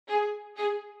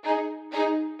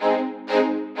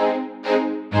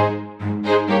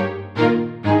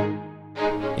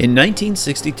In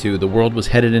 1962, the world was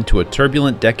headed into a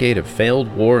turbulent decade of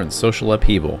failed war and social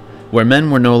upheaval, where men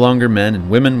were no longer men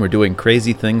and women were doing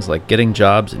crazy things like getting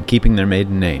jobs and keeping their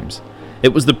maiden names.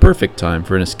 It was the perfect time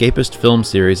for an escapist film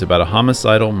series about a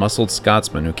homicidal, muscled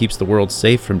Scotsman who keeps the world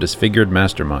safe from disfigured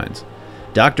masterminds.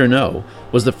 Dr. No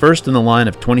was the first in the line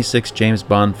of 26 James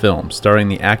Bond films, starring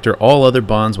the actor all other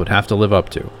Bonds would have to live up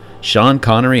to, Sean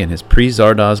Connery in his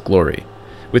pre-Zardoz glory.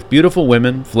 With beautiful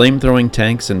women, flame-throwing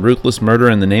tanks, and ruthless murder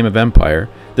in the name of empire,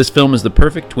 this film is the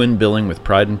perfect twin billing with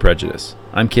Pride and Prejudice.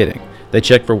 I'm kidding. They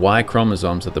check for Y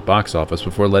chromosomes at the box office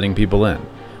before letting people in.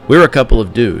 We're a couple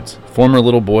of dudes, former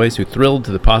little boys who thrilled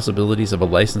to the possibilities of a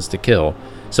license to kill,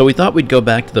 so we thought we'd go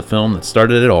back to the film that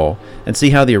started it all and see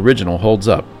how the original holds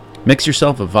up. Mix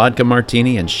yourself a vodka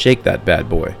martini and shake that bad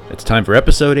boy. It's time for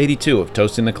episode 82 of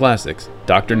Toasting the Classics,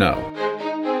 Dr. No.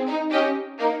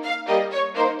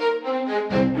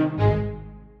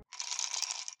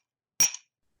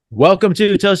 Welcome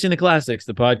to Toasting the Classics,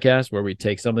 the podcast where we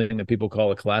take something that people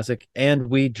call a classic and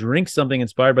we drink something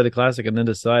inspired by the classic and then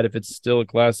decide if it's still a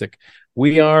classic.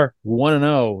 We are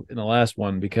 1-0 in the last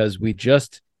one because we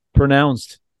just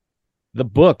pronounced the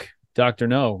book, Dr.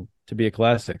 No, to be a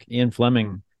classic. Ian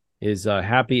Fleming is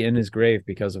happy in his grave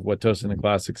because of what Toasting the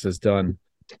Classics has done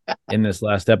in this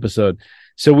last episode.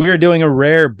 So we are doing a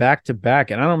rare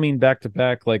back-to-back, and I don't mean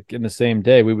back-to-back like in the same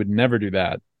day. We would never do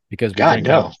that because we drink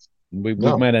out. We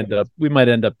might end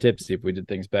up tipsy if we did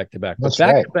things back to back. But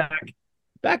back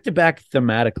to back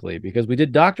thematically, because we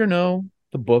did Dr. No,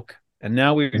 the book, and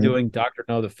now we're doing Dr.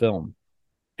 No, the film.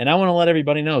 And I want to let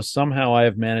everybody know somehow I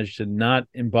have managed to not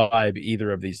imbibe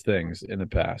either of these things in the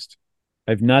past.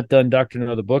 I've not done Dr.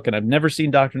 No, the book, and I've never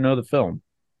seen Dr. No, the film.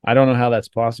 I don't know how that's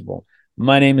possible.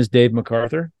 My name is Dave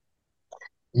McArthur.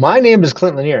 My name is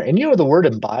Clint Lanier. And you know the word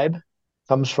imbibe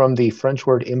comes from the French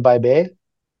word imbiber,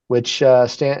 which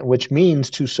means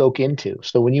to soak into.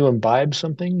 So when you imbibe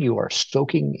something, you are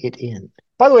soaking it in.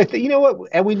 By the way, you know what?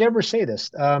 And we never say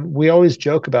this. We always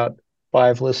joke about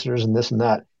 5 listeners and this and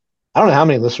that. I don't know how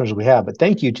many listeners we have, but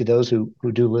thank you to those who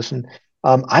do listen.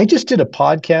 I just did a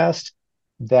podcast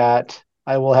that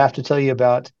I will have to tell you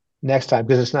about next time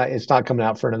because it's not coming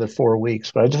out for another 4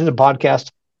 weeks. But I just did a podcast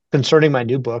concerning my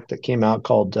new book that came out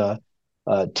called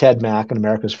Ted Mack and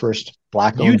America's First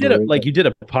Black-owned You did a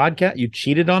podcast. You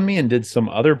cheated on me and did some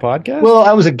other podcast. Well,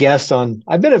 I was a guest on.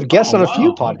 I've been a guest on a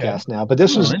few podcasts now, but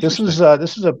this was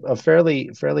a fairly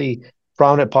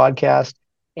prominent podcast,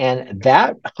 and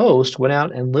that host went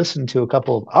out and listened to a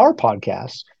couple of our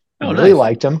podcasts. And really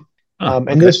liked them.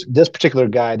 And this particular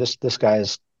guy, this guy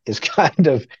is kind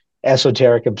of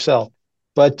esoteric himself.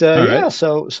 But right.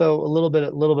 So a little bit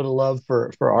of love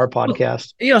for our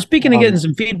podcast. Well, speaking of getting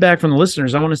some feedback from the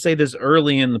listeners, I want to say this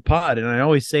early in the pod, and I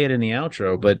always say it in the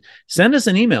outro, but send us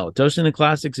an email at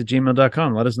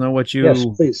toastingtheclassics@gmail.com. Let us know what you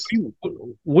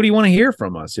what do you want to hear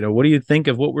from us? What do you think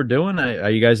of what we're doing? Are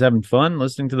you guys having fun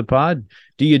listening to the pod?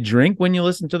 Do you drink when you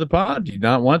listen to the pod? Do you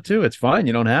not want to? It's fine.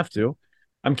 You don't have to.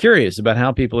 I'm curious about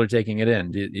how people are taking it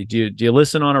in. Do you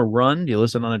listen on a run? Do you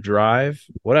listen on a drive?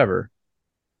 Whatever.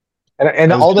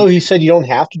 And although he said you don't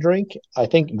have to drink, I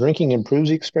think drinking improves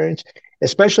the experience,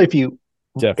 especially if you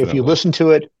listen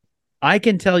to it. I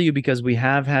can tell you because we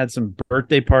have had some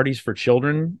birthday parties for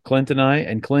children, Clint and I,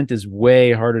 and Clint is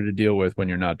way harder to deal with when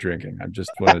you're not drinking. I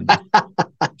just want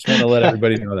to let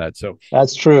everybody know that. So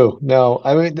that's true. No,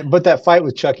 I mean, but that fight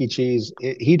with Chuck E. Cheese,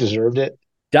 he deserved it.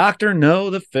 Dr.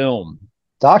 No, the film.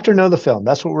 Dr. No, the film.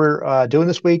 That's what we're doing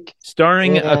this week.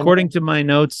 Starring, according to my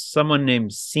notes, someone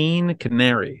named Sean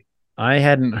Connery. I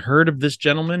hadn't heard of this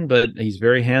gentleman, but he's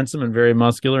very handsome and very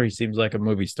muscular. He seems like a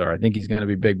movie star. I think he's going to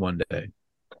be big one day.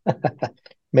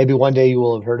 Maybe one day you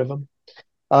will have heard of him.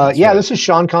 Right. This is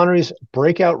Sean Connery's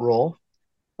breakout role.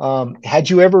 Had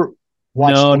you ever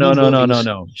watched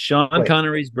No. Sean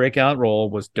Connery's breakout role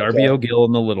was Darby O'Gill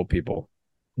in The Little People.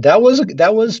 That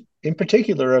was in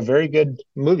particular a very good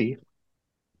movie.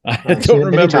 I don't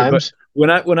remember, but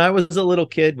when I was a little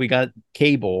kid, we got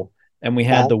cable. And we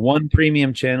had the one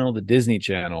premium channel, the Disney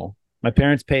Channel. My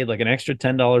parents paid like an extra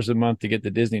 $10 a month to get the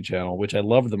Disney Channel, which I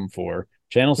loved them for.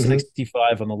 Channel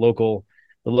 65 on the local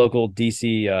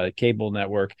DC cable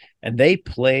network. And they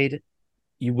played,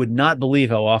 you would not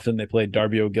believe how often they played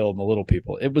Darby O'Gill and the Little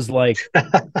People. It was like...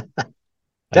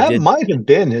 That might have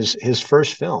been his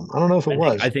first film. I don't know if it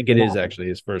was. I think it is actually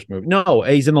his first movie. No,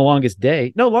 he's in The Longest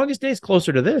Day. No, Longest Day is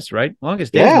closer to this, right?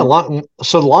 Longest Day. Yeah,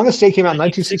 so The Longest Day came out in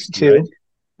 1962. Right?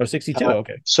 Oh, 62,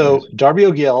 okay. So Darby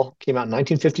O'Gill came out in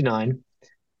 1959.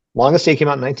 Longest Day came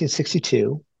out in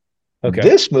 1962. Okay.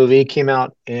 This movie came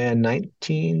out in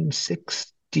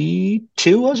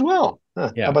 1962 as well.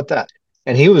 How about that?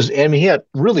 And he was, I mean, he had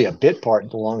really a bit part in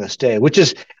The Longest Day, which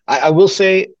is, I will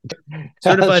say, that's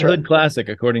Certified right. hood classic,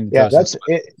 according to Yeah, Toast. that's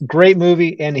it, great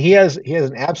movie, and he has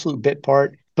an absolute bit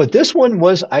part. But this one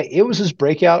was, it was his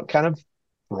breakout kind of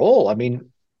role. I mean,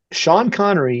 Sean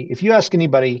Connery. If you ask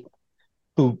anybody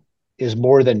who is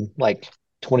more than like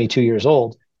 22 years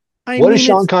old, I what is mean,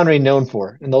 Sean it's Connery known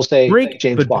for? And they'll say break,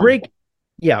 James but Bond. break,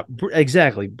 yeah,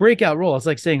 exactly. Breakout role. It's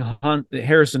like saying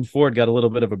Harrison Ford got a little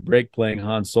bit of a break playing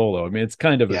Han Solo. I mean, it's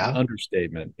kind of an Yeah,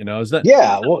 understatement. Is that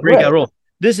yeah, it's not well, a breakout right. role?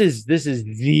 This is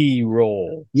the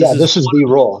role. This Yeah, is this is the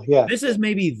role. Yeah, this is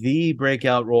maybe the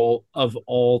breakout role of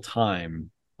all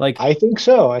time. Like I think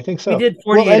so. I think we so. did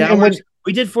Well, 48 and when hours.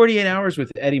 We did 48 hours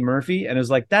with Eddie Murphy, and it was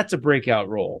like, that's a breakout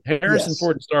role. Harrison yes,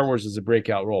 Ford in Star Wars is a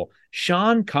breakout role.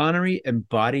 Sean Connery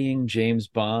embodying James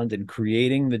Bond and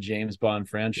creating the James Bond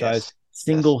franchise yes, yes.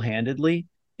 single-handedly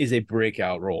is a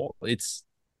breakout role.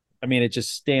 I mean, it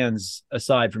just stands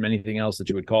aside from anything else that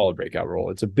you would call a breakout role.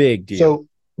 It's a big deal. So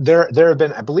there have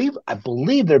been, I believe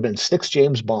there have been six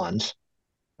James Bonds,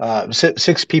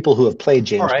 six people who have played All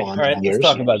James right, Bond all in right. the Let's years,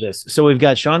 talk about this. So we've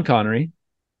got Sean Connery,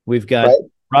 we've got right?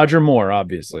 Roger Moore,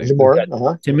 obviously. Roger We've Moore, got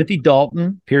uh-huh. Timothy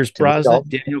Dalton, Pierce Timothy Brosnan, Dalton.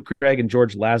 Daniel Craig, and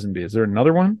George Lazenby. Is there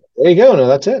another one? There you go. No,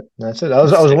 that's it. That's it. I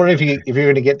was Six. wondering if you're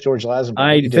going to get George Lazenby, but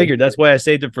I you did. figured that's why I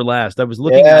saved it for last. I was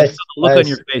looking. I saw Yes, the look on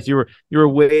your nice. face. You were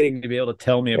waiting to be able to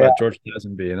tell me Yeah. about George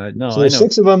Lazenby, and I no, So I there's know.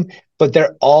 six of them, but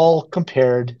they're all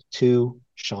compared to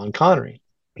Sean Connery.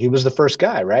 He was the first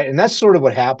guy, right? And that's sort of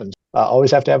what happens.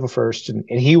 Always have to have a first, and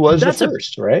he But was the that's a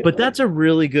first, right? but that's a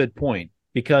really good point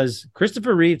because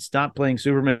Christopher Reeve stopped playing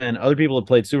Superman. Other people have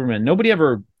played Superman. Nobody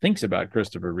ever thinks about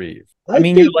Christopher Reeve. I I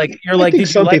mean, you're think like you're I like, think did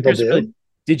you some like people Christopher? do.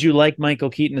 Did you like Michael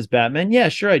Keaton as Batman? Yeah,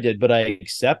 sure I did, but I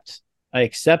accept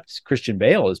Christian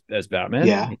Bale as Batman.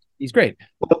 Yeah. He's great.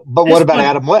 But what This about one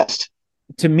Adam West?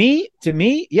 to me,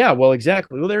 yeah, well,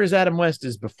 exactly. Well, there is Adam West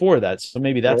is before that, so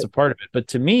maybe that's Right. a part of it. But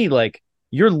to me, like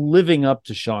you're living up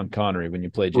to Sean Connery when you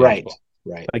play James Right. Bond.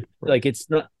 Right. Like Right. it's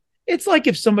not. It's like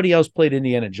if somebody else played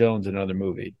Indiana Jones in another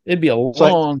movie. It'd be a So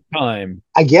long time.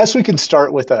 I guess we can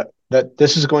start with that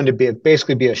this is going to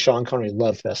basically be a Sean Connery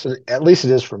love fest. At least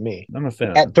it is for me. I'm a At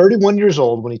fan. 31 years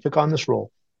old, when he took on this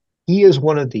role, he is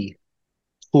one of the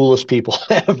coolest people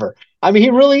ever. I mean, he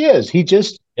really is.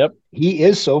 Yep. He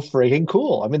is so frigging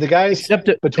cool. I mean, the guys Except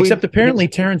between apparently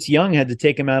his Terrence Young had to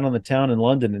take him out on the town in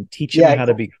London and teach him yeah, how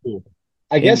to be cool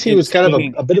I guess he in was kind of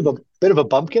singing. a bit of a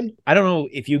bumpkin. I don't know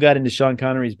if you got into Sean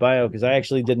Connery's bio because I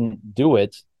actually didn't do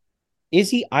it. Is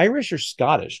he Irish or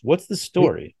Scottish? What's the He,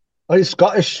 story? oh, he's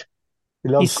Scottish. He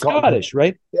loves He's Scotland. Scottish,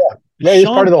 right? Yeah, yeah. He's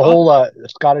part Sean of the Con- whole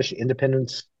Scottish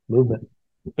independence movement.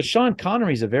 but Sean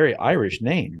Connery's a very Irish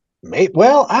name.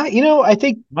 Well, I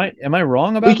think Am I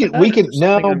wrong we about can that? Or we is can there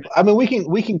something no. I'm I mean,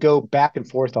 we can go back and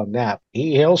forth on that.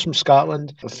 He hails from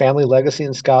Scotland, a family legacy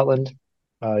in Scotland.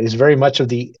 He's very much of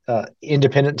the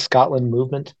independent Scotland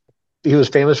movement. He was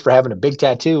famous for having a big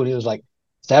tattoo when he was like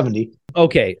 70.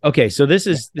 okay. So this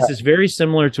is Uh, this is very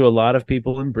similar to a lot of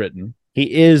people in Britain.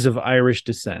 He is of Irish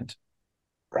descent,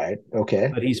 right.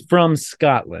 Okay. but he's from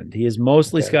Scotland. He is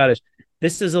mostly Okay. Scottish.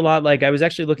 This is a lot like I was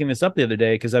actually looking this up the other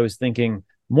day because I was thinking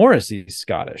Morrissey's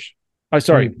Scottish. Oh,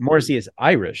 sorry, Hmm. Morrissey is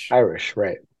Irish. Irish.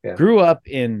 Right. Yeah. Grew up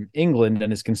in England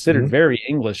and is considered Hmm. very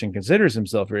English and considers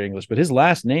himself very English, but his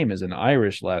last name is an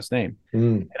Irish last name.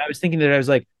 Mm. And I was thinking that I was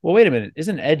like, well, wait a minute,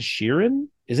 isn't Ed Sheeran?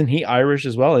 Isn't he Irish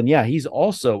as well? And yeah, he's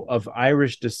also of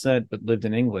Irish descent, but lived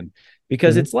in England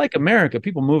because Hmm. it's like America.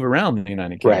 People move around the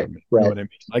United Right. Kingdom. You know Right. what I mean?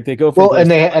 Like they go from Well, place and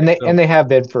to they place. and they So, and they have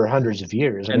been for hundreds of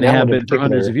years. I mean, and they that have one in been for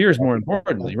hundreds particular. of years, more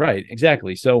importantly. Right.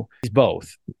 Exactly. So he's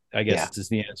both, I Yeah. guess is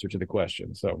the answer to the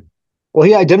question. So Well,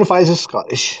 he identifies as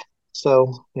Scottish.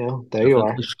 So, there you are.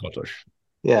 definitely Scottish.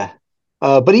 Yeah.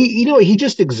 But he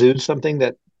just exudes something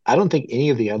that I don't think any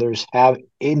of the others have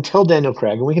until Daniel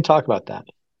Craig, and we can talk about that.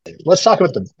 Let's talk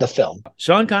about the film.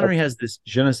 Sean Uh, Connery has this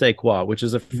je ne sais quoi, which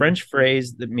is a French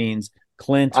phrase that means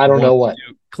I don't know what.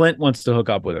 Clint wants to hook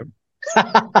up with him. Is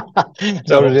that what it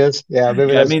So is? Yeah,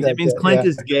 maybe yeah, it that's means it that's means it. Clint Yeah.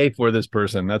 is gay for this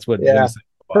person. That's what je ne Yeah. sais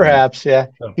quoi means. Perhaps, yeah.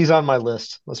 So He's on my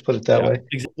list. Let's put it that yeah, way.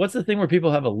 what's the thing where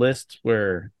people have a list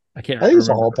where I I can't think it's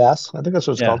a remember? hall pass. I think that's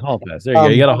what it's Yeah, called. hall pass. There you go.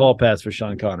 You Um, got a hall pass for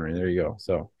Sean Connery. There you go.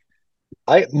 So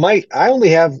I only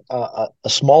have a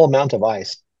small amount of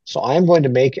ice, so I'm going to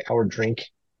make our drink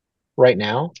right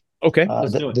now. okay, Uh,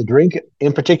 let's the, do it. the drink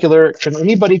in particular, can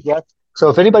anybody guess? So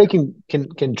if anybody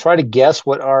can try to guess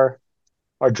what our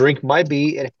drink might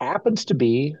be, it happens to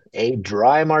be a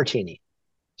dry martini.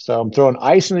 So I'm throwing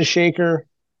ice in the shaker.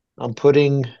 I'm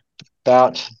putting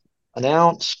about an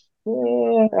ounce,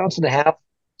 ounce and a half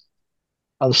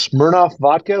of Smirnoff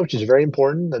vodka, which is very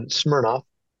important. That it's Smirnoff.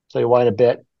 Tell you why in a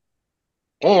bit.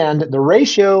 And the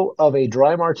ratio of a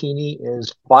dry martini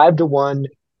is 5-1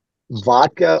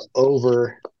 vodka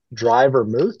over dry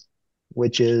vermouth,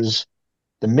 which is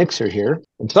the mixer here.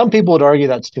 And some people would argue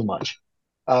that's too much.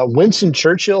 Winston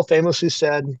Churchill famously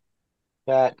said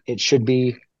that it should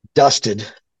be dusted.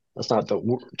 That's not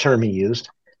the term he used,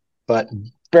 but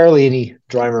barely any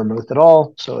dry vermouth at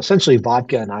all. So essentially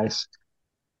vodka and ice.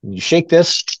 And you shake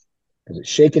this, because it's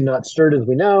shaken, not stirred, as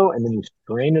we know, and then you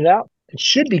strain it out. It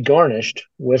should be garnished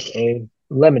with a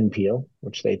lemon peel,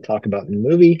 which they talk about in the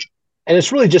movie. And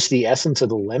it's really just the essence of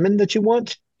the lemon that you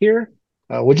want here,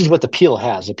 which is what the peel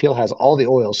has. The peel has all the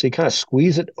oil. So you kind of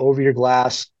squeeze it over your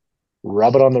glass,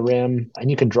 rub it on the rim, and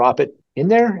you can drop it in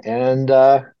there, and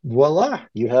voila,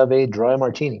 you have a dry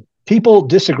martini. People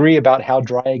disagree about how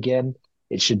dry, again,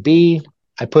 it should be.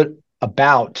 I put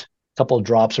about a couple of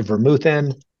drops of vermouth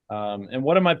in. And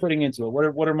what am I putting into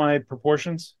it? What are my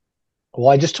proportions? Well,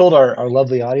 I just told our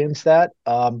lovely audience that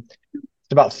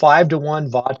it's about 5-1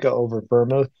 vodka over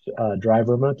vermouth, dry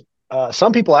vermouth.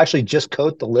 Some people actually just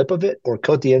coat the lip of it or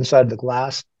coat the inside of the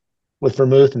glass with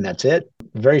vermouth, and that's it.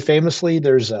 Very famously,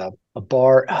 there's a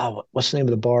bar. Oh, what's the name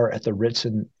of the bar at the Ritz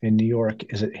in New York?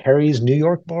 Is it Harry's New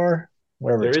York Bar?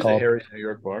 Whatever There it's is a called. Harry's New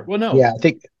York bar. Well, no. Yeah, I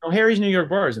think. No, Harry's New York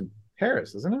bar is in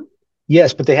Paris, isn't it?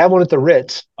 Yes, but they have one at the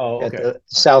Ritz Oh, at okay. the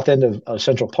south end of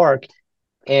Central Park.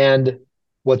 And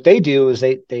what they do is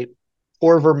they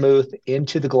pour vermouth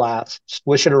into the glass,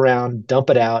 swish it around, dump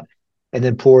it out, and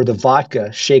then pour the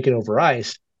vodka shaken over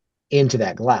ice into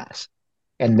that glass.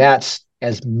 And that's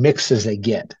as mixed as they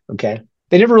get. Okay.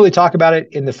 They never really talk about it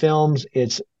in the films.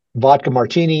 It's vodka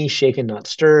martini, shaken, not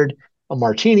stirred. A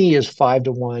martini is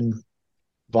 5-1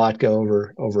 vodka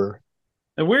over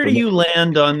And where do vermouth. you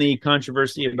land on the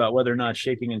controversy about whether or not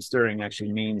shaking and stirring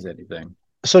actually means anything?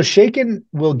 So shaken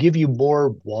will give you more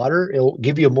water. It'll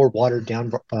give you a more watered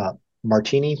down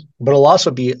martini, but it'll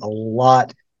also be a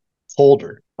lot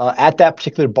colder. At that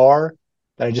particular bar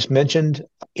that I just mentioned,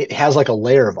 it has like a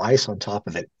layer of ice on top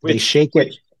of it. They shake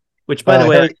it. Which, by the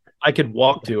way, Harry, I could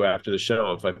walk to after the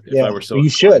show if yeah, I were so you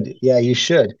inclined. should. Yeah, you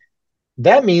should.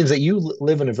 That means that you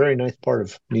live in a very nice part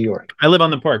of New York. I live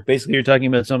on the park. Basically, you're talking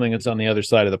about something that's on the other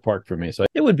side of the park for me. So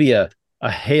it would be a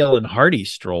hale and hearty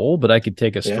stroll, but I could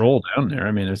take a Yeah, stroll down there.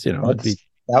 I mean, it'd be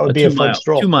that would a be a fun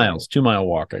stroll. 2 mile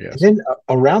walk, I And guess. then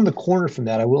around the corner from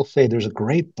that, I will say there's a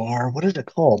great bar. What is it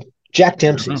called? Jack I don't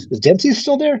know. Dempsey's. Is Dempsey's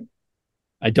still there?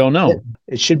 I don't know.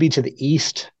 It should be to the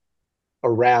east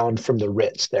around from the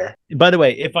Ritz there. By the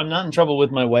way, if I'm not in trouble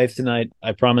with my wife tonight,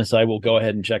 I promise I will go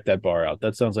ahead and check that bar out.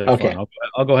 That sounds like Okay. fun.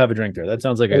 I'll go have a drink there. That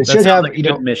sounds like And it that should sounds have, like a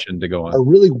good mission to go a on.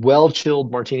 really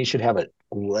well-chilled martini should have a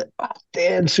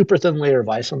thin, super thin layer of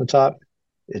ice on the top.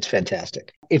 It's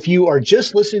fantastic. If you are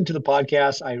just listening to the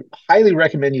podcast, I highly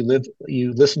recommend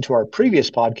you listen to our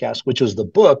previous podcast, which was the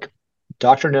book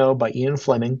Dr. No by Ian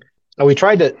Fleming. And we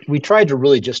tried to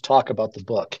really just talk about the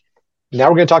book. Now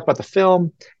we're going to talk about the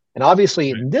film. And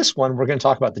obviously in this one, we're going to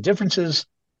talk about the differences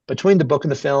between the book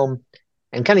and the film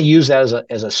and kind of use that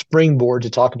as a springboard to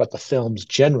talk about the films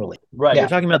generally. Right. Yeah. We're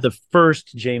talking about the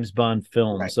first James Bond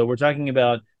film. Right. So we're talking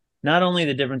about not only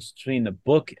the difference between the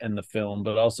book and the film,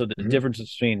 but also the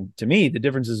differences between, to me, the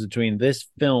differences between this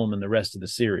film and the rest of the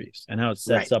series and how it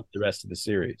sets up the rest of the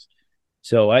series.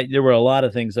 So there were a lot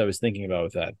of things I was thinking about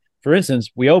with that. For instance,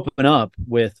 we open up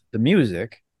with the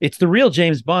music. It's the real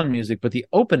James Bond music, but the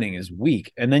opening is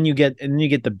weak. And then you get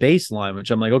the bass line,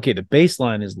 which I'm like, okay, the bass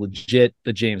line is legit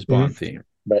the James Bond theme.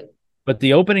 Right. But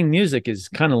the opening music is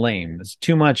kind of lame. It's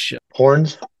too much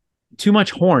horns. Too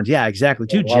much horns. Yeah, exactly.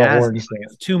 Too jazz.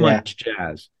 Too much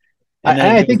jazz. And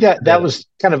I think that was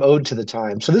kind of ode to the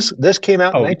time. So this came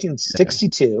out in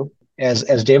 1962.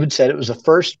 As David said, it was the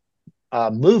first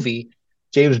movie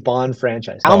James Bond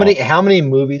franchise. How many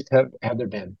movies have there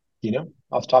been? Do you know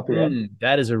off the top of your head?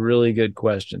 That is a really good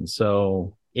question.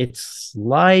 So it's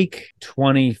like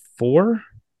 24?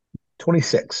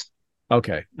 26.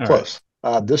 Okay. Close.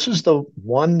 Right. This is the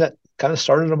one that kind of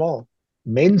started them all.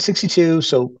 Made in 62.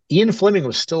 So Ian Fleming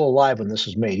was still alive when this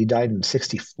was made. He died in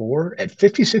 64 at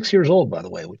 56 years old, by the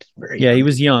way, which is very young. He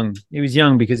was young. He was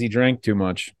young because he drank too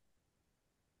much.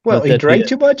 Well, he drank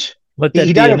too much?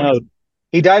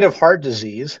 He died of heart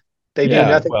disease. They knew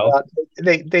nothing about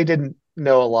they didn't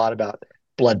know a lot about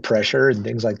blood pressure and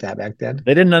things like that back then.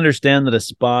 They didn't understand that a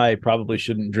spy probably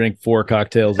shouldn't drink 4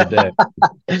 cocktails a day.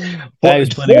 Guy was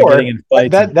planning on getting in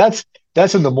fights.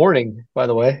 That's in the morning, by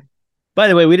the way. By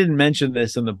the way, we didn't mention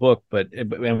this in the book,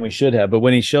 and we should have. But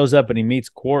when he shows up and he meets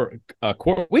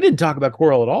Quirrell, we didn't talk about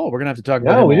Quirrell at all. We're gonna have to talk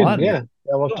about him a lot.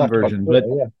 We'll talk version. About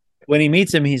Quirrell, but when he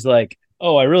meets him, he's like,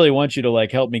 "Oh, I really want you to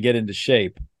like help me get into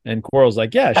shape." And Quirrell's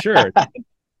like, "Yeah, sure."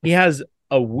 He has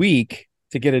a week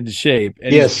to get into shape,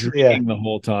 and he's Yes, yeah, drinking the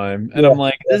whole time. And yeah, I'm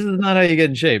like, this is not how you get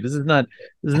in shape. This is not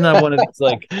one of these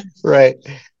like right.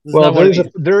 this is Well, not one of these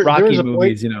there Rocky is a point.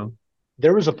 movies, you know.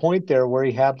 There was a point there where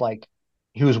he had like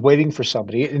he was waiting for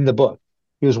somebody in the book.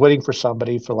 He was waiting for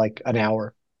somebody for like an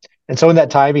hour, and so in that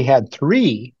time he had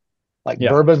three like Yeah.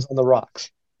 bourbons on the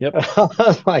rocks. Yep. I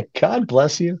was like, God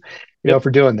bless you, Yep.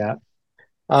 for doing that.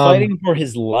 Um, Fighting for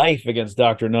his life against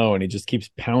Dr. No, and he just keeps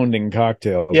pounding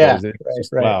cocktails while yeah, he's it's right,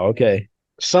 just right. wow, okay.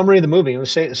 Summary of the movie, it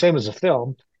was same as the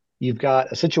film. You've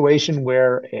got a situation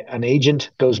where an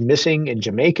agent goes missing in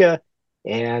Jamaica,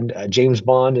 and James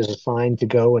Bond is assigned to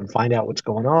go and find out what's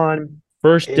going on.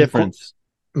 First It, difference.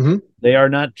 mhm. They are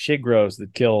not Chigros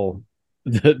that kill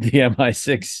the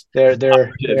MI6 They're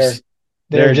operatives.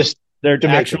 they're They're just they're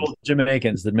Jamaicans. actual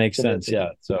Jamaicans that makes sense.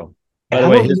 Jamaicans. Yeah. So by And the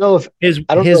way, his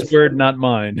I don't know his if word, not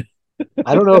mine.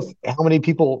 I don't know if how many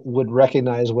people would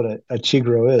recognize what a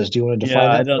Chigro is. Do you want to Yeah,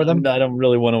 define that for them? I don't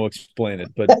really want to explain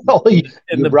it, but Well, in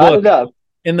you the brought it book,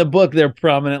 up. they're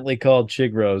prominently called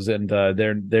Chigros, and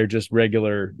they're just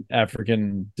regular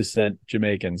African descent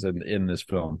Jamaicans in this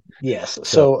film. Yes. So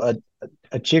So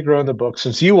a Chigro in the book,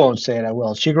 since you won't say it, I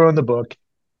will. Chigro in the book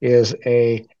is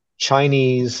a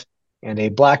Chinese and a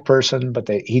black person, but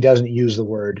he doesn't use the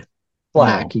word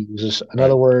black. no, He uses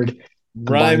another right. word,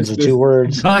 combines Rhymes the two with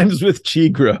words.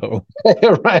 Chigro.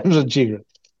 It rhymes with Chigro.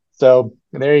 So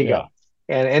there you Yeah. go.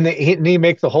 And he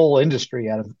makes the whole industry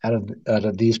out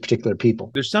of these particular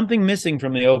people. There's something missing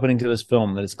from the opening to this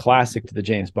film that is classic to the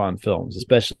James Bond films,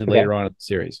 especially Okay. later on in the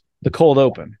series. The cold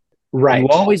open. You Right.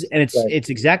 always, and Right. it's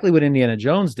exactly what Indiana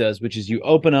Jones does, which is you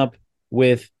open up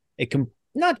with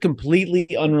not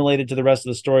completely unrelated to the rest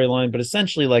of the storyline, but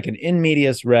essentially like an in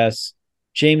medias res.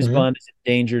 James Hmm. Bond is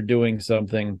in danger doing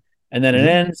something, and then it Hmm.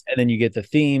 ends, and then you get the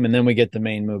theme, and then we get the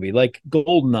main movie. Like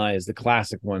Goldeneye is the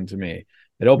classic one to me.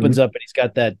 It opens Hmm. up, and he's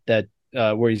got that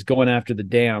where he's going after the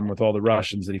dam with all the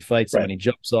Russians, and he fights them, Right. and he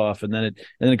jumps off, and then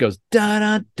it goes da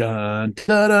da da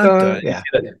da da da. Yeah.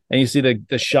 And you see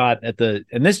the shot at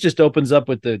and this just opens up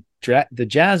with the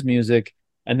jazz music,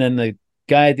 and then the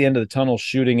guy at the end of the tunnel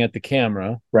shooting at the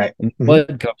camera, Right. and the Hmm.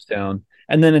 blood comes down,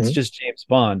 and then it's Hmm. just James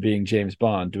Bond being James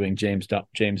Bond doing James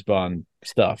Bond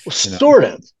stuff, you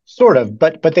know. Sort of,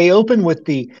 but they open with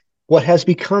the what has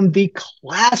become the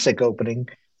classic opening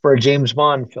for a James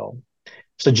Bond film.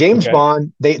 So James Okay.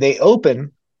 Bond, they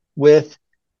open with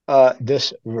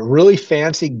this really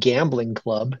fancy gambling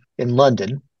club in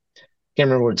London. Can't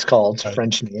remember what it's called. It's a Right.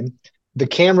 French name. The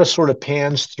camera sort of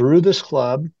pans through this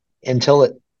club until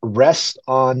it rests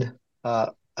on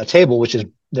a table, which is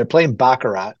they're playing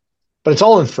baccarat, but it's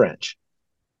all in French.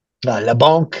 La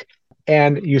Banque,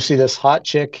 and you see this hot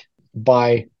chick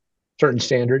by certain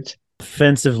standards.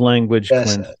 Offensive language,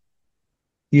 Yes, Clint.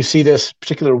 you see this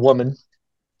particular woman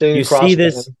sitting You see across from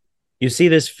this, him. you see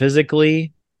this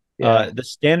physically. Yeah. The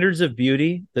standards of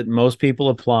beauty that most people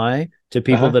apply to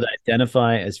people Uh-huh. that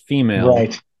identify as female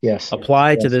Right. Yes.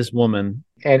 apply to Yes. this woman.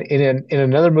 And in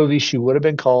another movie, she would have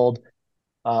been called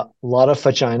Lotta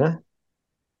Fagina. Right.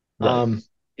 But in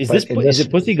Is this,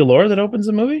 it Pussy Galore that opens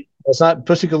the movie? it's not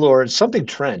Pussy Galore. It's something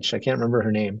Trench. I can't remember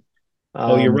her name.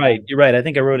 Oh, you're Um, right. You're right. I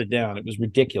think I wrote it down. It was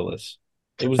ridiculous.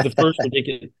 It was the first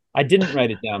ridiculous. I didn't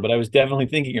write it down, but I was definitely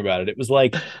thinking about it. It was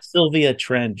like Sylvia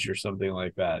Trench or something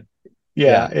like that.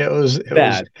 yeah, Yeah, it was. It was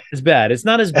bad. It's bad. It's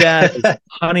not as bad as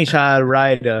Honey Child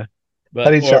Rider, but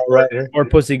Honey Child Rider. or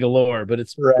Pussy Galore, but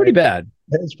it's pretty Right. bad.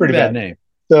 It's Pretty pretty bad bad. name.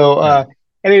 So, Yeah.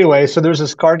 and anyway, so there's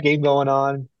this card game going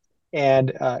on,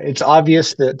 and it's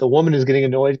obvious that the woman is getting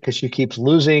annoyed because she keeps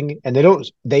losing, and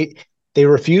they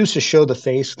refuse to show the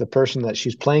face of the person that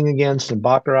she's playing against in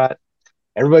baccarat.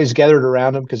 Everybody's gathered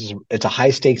around him because it's a high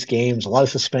stakes game. There's a lot of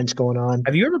suspense going on.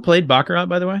 Have you ever played Baccarat,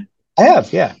 by the way? I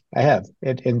have, yeah, I have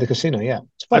in the casino. Yeah,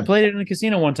 it's I fun. played it in a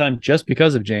casino one time just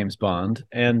because of James Bond,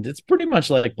 and it's pretty much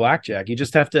like blackjack. You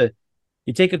just have to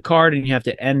you take a card and you have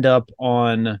to end up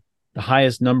on the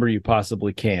highest number you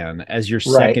possibly can as your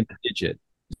Right. second digit.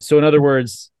 So in other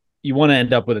words, you want to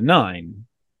end up with a 9.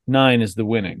 9 is the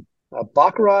winning.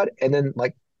 Baccarat, and then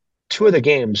like two of the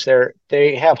games,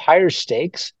 they have higher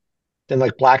stakes than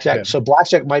like blackjack. Okay. So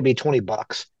blackjack might be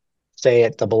 $20, say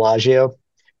at the Bellagio.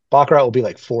 Baccarat will be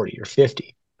like 40 or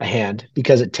 50 a hand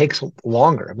because it takes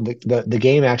longer. I mean, the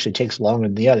game actually takes longer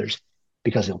than the others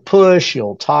because you'll push,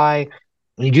 you'll tie.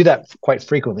 And you do that quite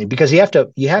frequently because you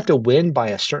have to win by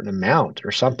a certain amount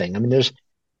or something. I mean, there's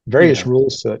various Yeah.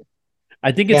 rules to it.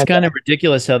 I think it's And kind of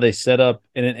ridiculous how they set up,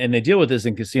 and they deal with this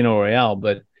in Casino Royale,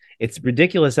 but it's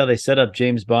ridiculous how they set up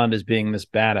James Bond as being this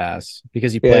badass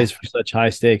because he yeah, plays for such high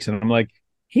stakes. And I'm like,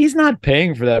 he's not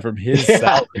paying for that from his yeah.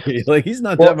 salary. Like he's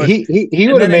not Well, that much. he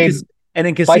And would have then made and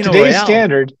in by Casino today's Royale,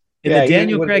 standard. In the Yeah, he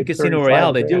Daniel would have Craig been Casino 35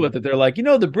 Royale, they do grand. it that they're like,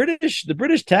 the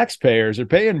British taxpayers are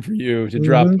paying for you to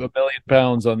drop Hmm. £1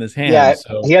 million on this hand. Yeah,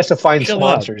 So he has to find chill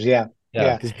out. sponsors. Yeah, Yeah,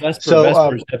 yeah. because Vesper So,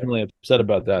 Vesper is definitely upset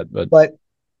about that. But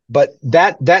but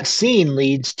that scene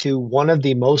leads to one of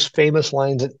the most famous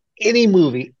lines in any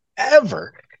movie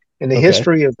ever in the okay,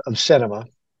 history of cinema,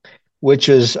 which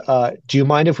is, "Do you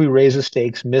mind if we raise the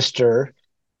stakes, Mister?"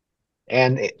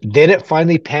 And then it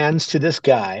finally pans to this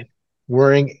guy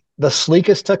wearing the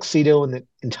sleekest tuxedo in the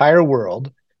entire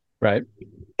world, right.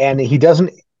 and he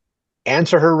doesn't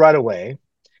answer her right away.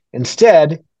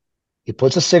 Instead, he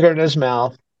puts a cigarette in his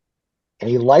mouth and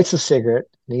he lights a cigarette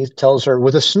and he tells her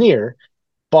with a sneer,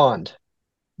 "Bond,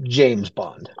 James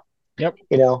Bond." Yep.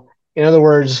 You know, in other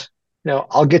words,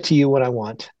 I'll get to you when I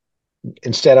want.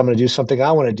 Instead, I'm going to do something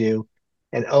I want to do.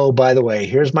 And oh, by the way,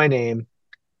 here's my name.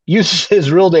 Use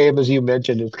his real name, as you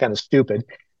mentioned, is kind of stupid.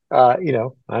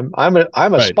 I'm a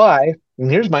Right. spy,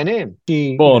 and here's my name.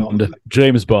 Bond,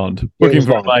 James Bond, working James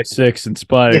for Bond. MI6 and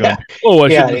spying on Yeah, people. Oh, I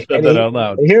shouldn't yeah. have said And that out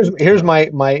loud. here's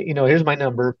Yeah. my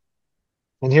number,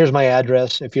 and here's my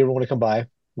address if you ever want to come by,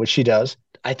 which she does.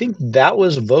 I think that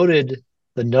was voted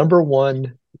the number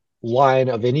one line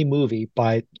of any movie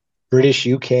by British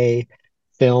UK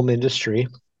film industry,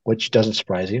 which doesn't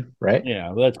surprise you, right?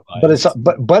 Yeah, well, that's But it's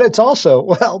biased. but it's also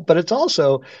but it's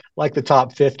also like the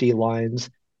top 50 lines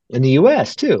in the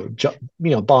US too.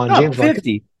 Bond, Top James Bond.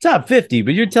 50. Top 50,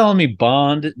 but you're telling me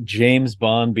James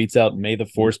Bond beats out May the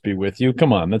Force be with you?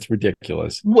 Come on, that's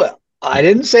ridiculous. Well, I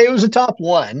didn't say it was a top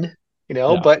one,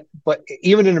 Yeah, but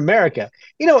even in America,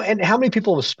 and how many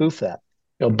people have spoofed that?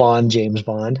 Bond, James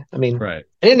Bond. I mean, right.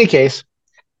 in any case,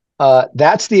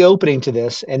 that's the opening to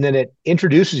this, and then it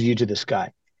introduces you to this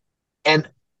guy. And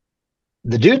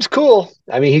the dude's cool.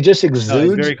 I mean, he just Oh, he's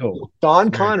exudes very cool. Sean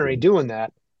He's very Connery cool. doing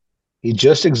that. He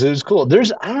just exudes cool.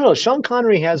 I don't know, Sean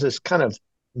Connery has this kind of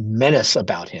menace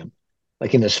about him,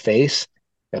 like in his face,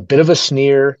 a bit of a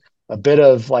sneer, a bit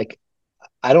of like,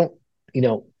 I don't, You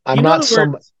know the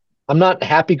word? I'm not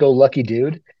happy go lucky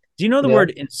dude. Do you know You the know,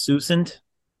 word insouciant?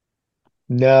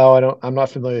 no, I don't. I'm not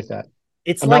familiar with that.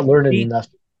 It's I'm not like learning being enough.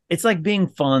 it's like being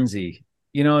Fonzie.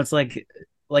 It's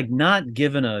like not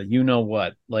given a you know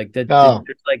what. Like that Oh,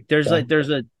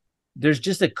 okay. there's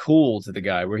just a cool to the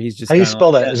guy where he's just How do you kind of like,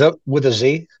 spell that? yeah, Is that with a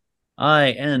Z?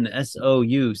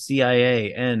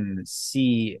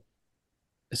 INSOUCIANC,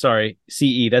 sorry,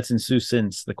 CE. That's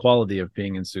insouciance, the quality of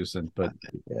being insouciant. But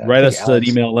Yeah, I write think us an Alex.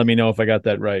 email, let me know if I got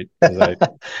that right, because I'm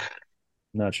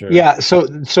not sure. Yeah, so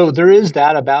there is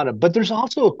that about him, but there's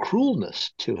also a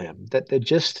cruelness to him that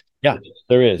just, Yeah,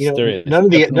 there is none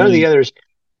of the definitely. others.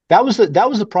 That was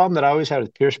the problem that I always had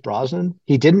with Pierce Brosnan.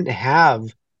 He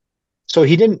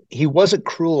wasn't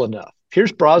cruel enough.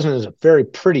 Pierce Brosnan is a very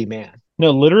pretty man.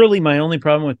 No, literally, my only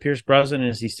problem with Pierce Brosnan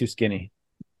is he's too skinny.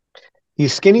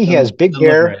 He's skinny, he has big Doesn't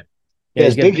look hair. right. He Yeah, he's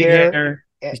has got big big hair hair.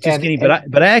 He's too and skinny, but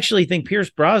and I actually think Pierce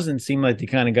Brosnan seemed like the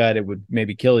kind of guy that would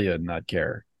maybe kill you and not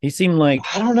care. He seemed like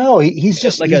I don't know.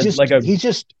 like a like a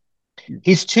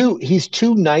He's too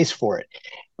nice for it.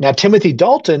 Now Timothy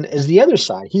Dalton is the other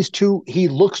side. He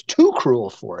looks too cruel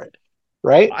for it,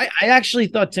 right? I actually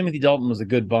thought Timothy Dalton was a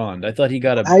good Bond. I thought he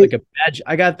got a I like a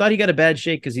bad thought he got a bad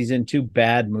shake because he's in two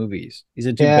bad movies. He's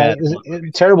in two Yeah, bad Bond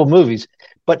movies. terrible movies.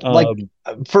 But like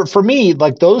Um, for me,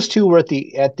 like those two were at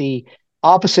the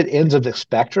opposite ends of the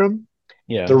spectrum.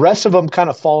 yeah. The rest of them kind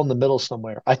of fall in the middle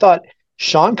somewhere. I thought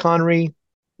Sean Connery,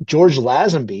 George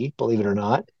Lazenby, believe it or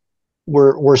not,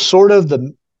 were sort of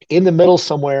the in the middle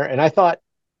somewhere. And I thought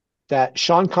that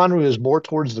Sean Connery was more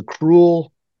towards the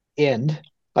cruel end.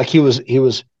 Like he was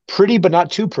pretty, but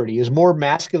not too pretty. He was more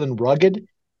masculine, rugged,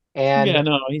 Yeah, and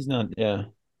no, he's not. Yeah.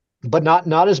 but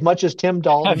not as much as Tim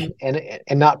Dalton,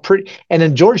 and not pretty. And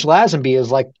then George Lazenby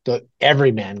is like the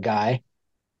everyman guy.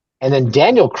 And then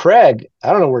Daniel Craig,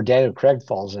 I don't know where Daniel Craig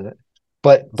falls in it,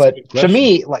 but That's a but good question.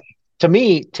 to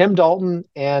me, Tim Dalton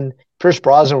and Pierce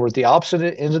Brosnan were at the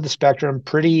opposite ends of the spectrum,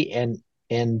 pretty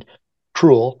and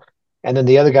cruel, and then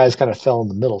the other guys kind of fell in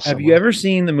the middle Have you somewhere. ever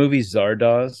seen the movie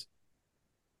Zardoz?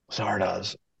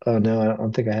 Zardoz. Oh no, I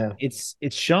don't think I have. It's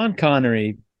Sean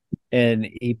Connery, and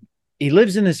he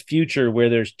lives in this future where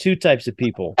there's two types of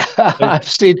people.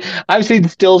 There's I've seen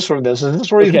stills from this. Is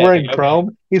this where he's okay, wearing okay.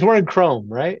 chrome? He's wearing chrome,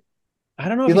 right? I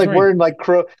don't know if He's he's like wearing. wearing like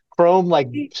chrome like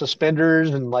suspenders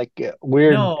and like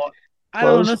weird No, I don't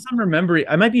know. clothes. Unless I'm remembering,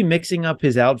 I might be mixing up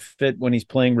his outfit when he's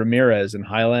playing Ramirez in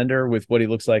Highlander with what he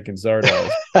looks like in Zardoz.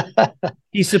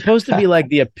 He's supposed to be like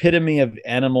the epitome of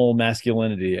animal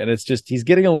masculinity, and it's just he's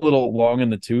getting a little long in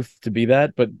the tooth to be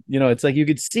that. But it's like you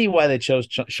could see why they chose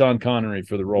Sean Connery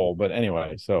for the role. But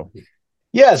anyway, so it's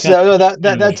Yes, kind no, that of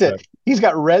that's respect. it. He's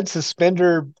got red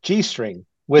suspender G string.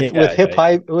 Yeah, yeah, yeah. hip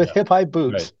high Right.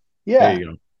 boots. There Yeah, you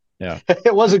go. Yeah.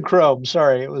 it wasn't chrome.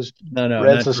 Sorry, it was No, no,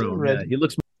 red. not Chrome. Yeah. Red. He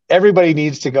looks, Everybody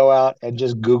needs to go out and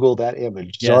just Google that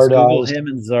image. yes, Google Zardoz, him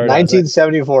and Zardoz.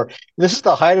 1974. This is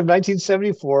the height of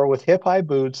 1974 with hip high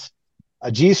boots,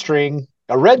 a G string,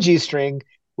 a red G string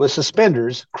with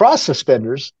suspenders, cross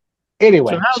suspenders. So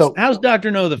Anyway, how's Doctor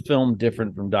No the film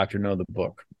different from Doctor No the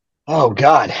book? oh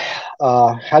God,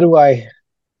 how do I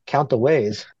count the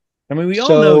ways? I mean, we all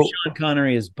know So, Sean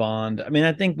Connery is Bond. I mean,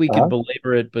 I think we could uh,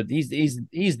 belabor it, but he's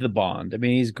the Bond. I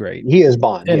mean, he's great. he is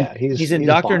Bond. And Yeah, he's in he's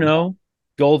Doctor Bond. No, Mhm.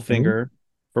 Goldfinger,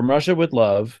 From Russia with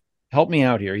Love. Help me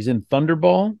out here. He's in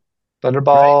Thunderball, right?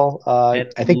 Thunderball.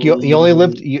 And I think you only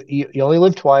lived you only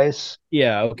lived twice,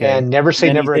 yeah, okay. and Never And Say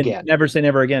then he's Never in Again. Never Say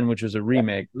Never Again, which was a Yeah,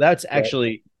 remake. That's right.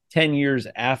 actually 10 years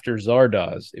after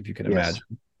Zardoz, if you can Yes. imagine.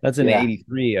 That's in Yeah.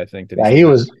 83, I think, that he Yeah. He came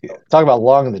out. was talk about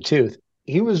long in the tooth.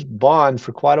 He was Bond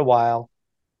for quite a while.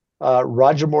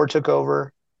 Roger Moore took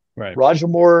over. Right. Roger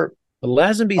Moore. But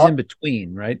Lazenby's Uh, in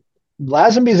between, right?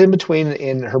 Lazenby's in between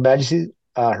in Her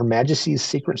Majesty's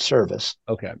Secret Service.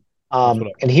 Okay. That's what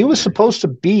I And was he was wondering. supposed to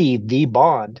be the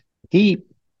Bond. He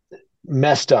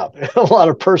messed up a lot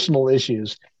of personal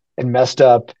issues and messed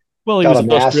up, Well, he got was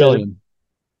on acid. Australian.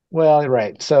 Well,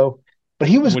 right. So, but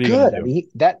he was What are you going good. to I do? mean,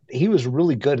 he was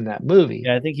really good in that movie.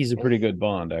 Yeah, I think he's a pretty good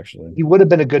Bond, actually. He would have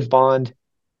been a good Bond,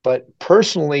 but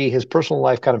personally, his personal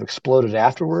life kind of exploded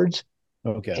afterwards,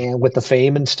 Okay. and with the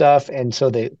fame and stuff. And so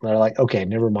they're like, okay,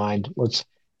 never mind.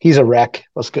 He's a wreck.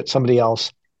 Let's get somebody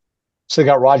else. So they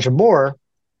got Roger Moore,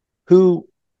 who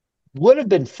would have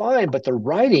been fine, but the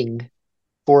writing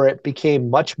for it became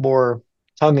much more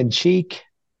tongue in cheek.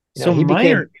 You know, So he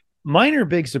became, minor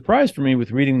big surprise for me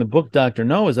with reading the book Doctor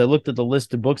No is I looked at the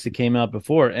list of books that came out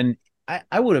before, and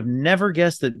I would have never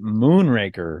guessed that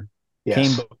Moonraker came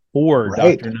yes, before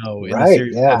right, Doctor No in the right,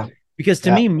 series of yeah, because to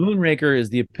yeah, me Moonraker is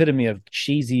the epitome of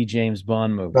cheesy James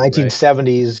Bond movie, right?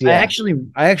 1970s, yeah,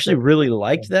 I actually really yeah,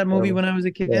 liked that movie when I was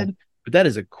a yeah, kid, but that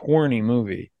is a corny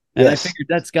movie. And I yes, figured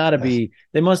that's got to yes, be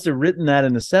they must have written that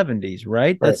in the 70s,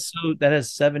 right? right. That has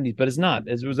 70s, but it's not.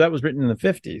 That was written in the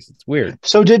 50s. It's weird.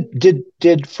 So did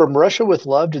From Russia with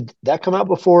Love, did that come out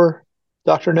before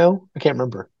Doctor No? I can't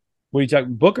remember. What are you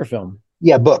talking, book or film?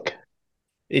 Yeah, book.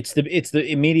 It's the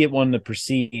immediate one that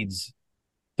precedes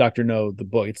Doctor No, the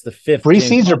book. It's the fifth James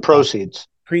Precedes or Bond novel. proceeds?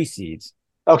 Precedes.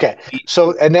 Okay.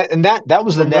 So that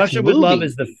was the From next Russia with Love movie.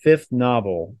 is the fifth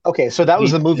novel. Okay, so that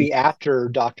was the And- movie after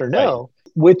Doctor right. No.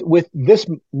 With this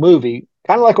movie,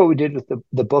 kind of like what we did with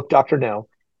the book Doctor No,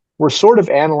 we're sort of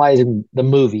analyzing the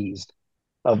movies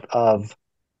of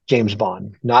James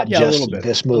Bond, not Yeah, a just little bit.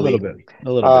 this A little movie. bit.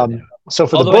 A little bit. Yeah. So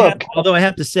for the book, Although I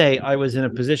have to say, I was in a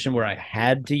position where I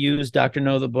had to use Doctor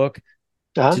No the book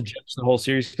uh to judge the whole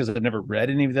series because I've never read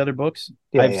any of the other books.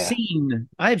 yeah, yeah.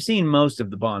 I've seen most of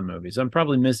the Bond movies. I'm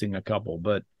probably missing a couple,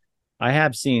 but I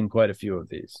have seen quite a few of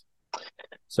these.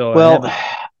 So I Well,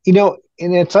 have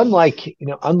and it's unlike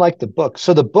the book.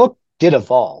 So the book did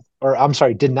evolve, or I'm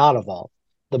sorry, did not evolve.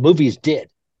 The movies did.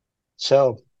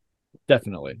 So,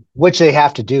 definitely. which they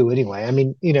have to do anyway. I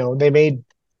mean, they made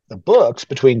the books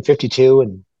between 52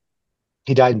 and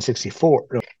he died in 64.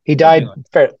 He Something died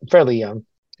like fairly young.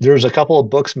 There was a couple of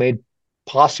books made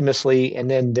posthumously, and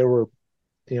then there were,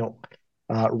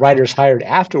 writers hired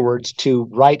afterwards to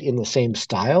write in the same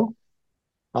style.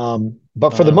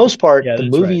 But for the most part, yeah, the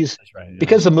that's right. movies, That's right. Yeah.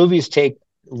 because the movies take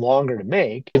longer to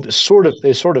make, they sort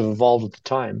of evolved with the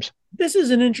times. This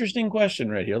is an interesting question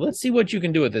right here. Let's see what you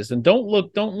can do with this. And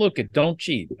don't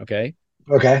cheat, okay?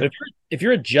 Okay. But if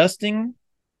you're adjusting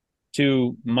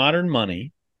to modern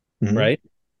money, Mhm. right?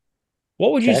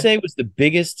 What would you Okay. say was the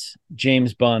biggest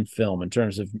James Bond film in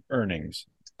terms of earnings?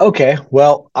 Okay.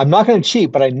 Well, I'm not going to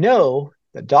cheat, but I know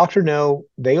that Doctor No,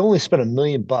 they only spent $1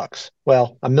 million.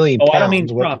 Well, £1 million. Oh, I don't mean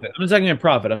profit. I'm not talking about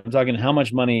profit. I'm talking how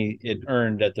much money it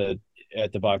earned at the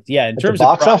box. Yeah, At the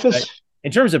box office.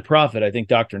 in terms of profit, I think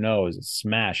Doctor No is a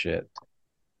smash hit.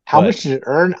 How But much did it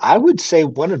earn? I would say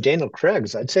one of Daniel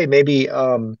Craig's. I'd say maybe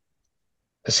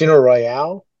Casino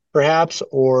Royale, perhaps,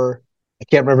 or I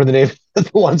can't remember the name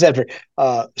of the ones after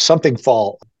something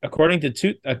fall. according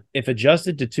to if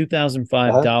adjusted to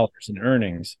 $2005 Uh-huh. in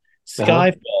earnings, Uh-huh.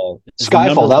 Skyfall is the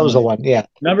Skyfall, that was the one. Yeah,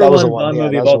 number that was the one one. Bond Yeah,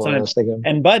 movie that of was the all one I time. was thinking of.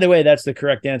 And by the way, that's the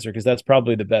correct answer because that's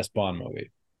probably the best Bond movie.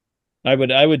 I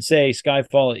would say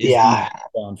Skyfall is the Yeah, best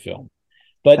Bond film.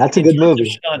 But that's a good movie.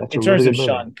 That's a in really terms good of movie.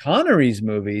 Sean Connery's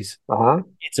movies, Uh-huh.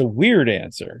 it's a weird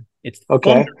answer. It's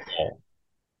Okay. Thunderball.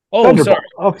 Oh, Thunderball.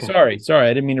 Okay. sorry.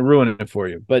 I didn't mean to ruin it for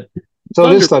you. But So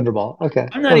it is Thunder, Thunderball. Okay.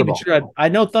 I'm not even Thunderball. sure. I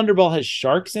know Thunderball has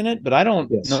sharks in it, but I don't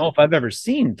Yes. know if I've ever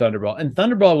seen Thunderball. And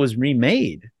Thunderball was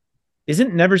remade.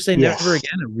 Isn't Never Say Never Yes.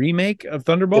 Again a remake of It-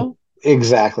 Thunderball?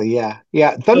 exactly. Yeah.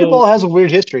 Yeah. So Thunderball has a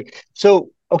weird history. So,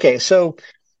 okay. So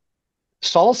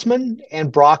Saltzman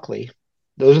and Broccoli,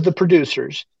 those are the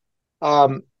producers,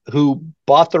 who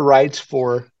bought the rights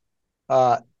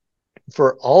uh,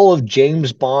 for all of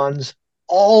James Bond's,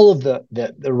 all of the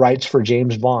rights for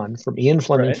James Bond from Ian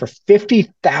Fleming right. for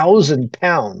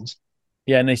 £50,000.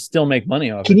 Yeah, and they still make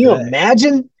money off Can it you today.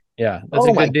 imagine? Yeah, that's a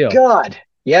Oh good my deal. God.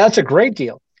 Yeah, that's a great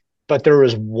deal. But there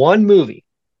was one movie,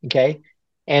 okay?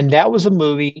 And that was a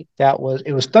movie it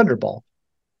was Thunderball.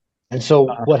 And so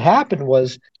Uh, what happened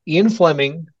was Ian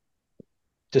Fleming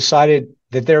decided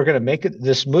that they're going to make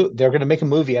they're going to make a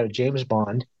movie out of James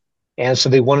Bond. And so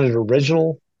they wanted an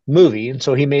original movie. And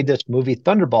so he made this movie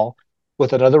Thunderball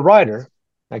with another writer.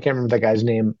 I can't remember that guy's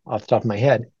name off the top of my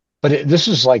head, but this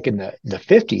is like in the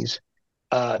 50s.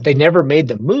 They never made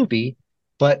the movie,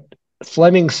 but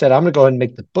Fleming said, I'm going to go ahead and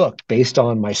make the book based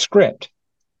on my script.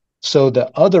 So the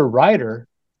other writer,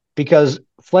 because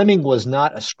Fleming was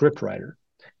not a script writer,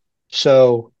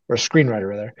 so, or a screenwriter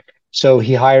rather, so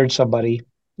he hired somebody,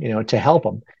 to help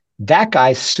him. That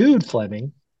guy sued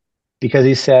Fleming because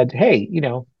he said, hey,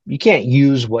 you can't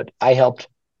use what I helped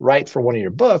write for one of your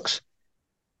books.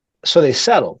 So they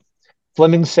settled.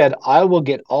 Fleming said, I will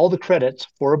get all the credits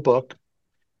for a book.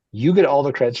 You get all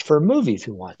the credits for a movie if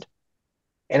you want.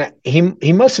 And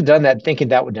he must have done that thinking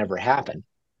that would never happen.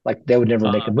 Like they would never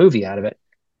make a uh, movie out of it.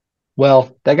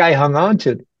 Well, that guy hung on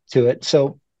to it.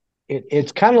 So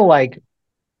it's kind of like,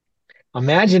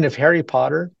 imagine if Harry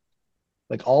Potter,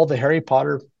 like all the Harry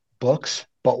Potter books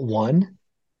but one,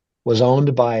 was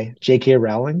owned by J.K.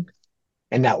 Rowling,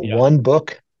 and that yeah. one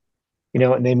book,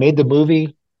 and they made the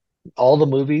movie, all the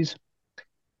movies,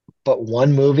 but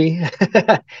one movie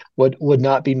would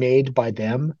not be made by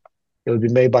them. It would be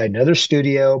made by another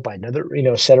studio, by another,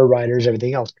 set of writers,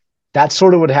 everything else. That's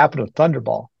sort of what happened with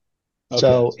Thunderball. Okay.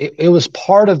 So it was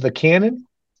part of the canon.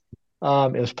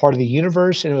 It was part of the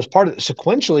universe, and it was part of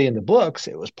sequentially in the books.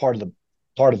 It was part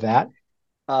of that,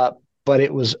 uh, but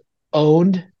it was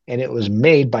owned and it was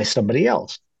made by somebody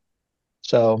else.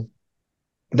 So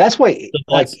that's why,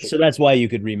 So that's why you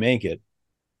could remake it.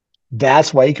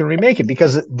 that's why you can remake it,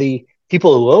 because the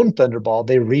people who owned Thunderball,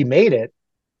 they remade it,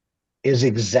 is the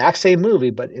exact same movie,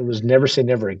 but it was Never Say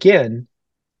Never Again,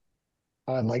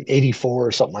 like '84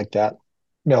 or something like that.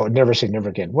 No, Never Say Never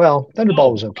Again. Well, Thunderball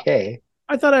Oh, was okay.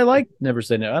 I thought I liked Never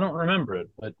Say Never. I don't remember it,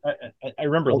 but I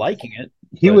remember Well, liking it.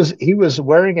 he But was he was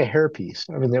wearing a hairpiece.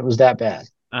 I mean, it was that bad.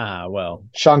 well,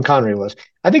 Sean Connery was.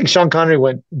 I think Sean Connery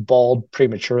went bald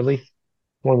prematurely.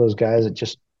 One of those guys that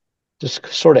just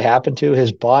sort of happened to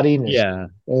his body yeah,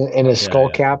 and his yeah, skull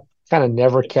yeah. cap kind of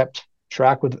never kept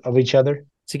track of each other.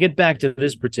 To get back to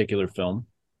this particular film,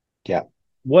 Yeah.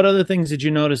 what other things did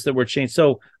you notice that were changed?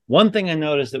 So one thing I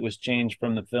noticed that was changed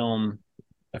from the film,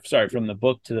 sorry, from the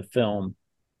book to the film,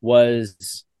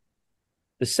 was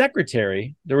the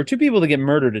secretary. There were two people that get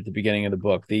murdered at the beginning of the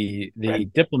book: the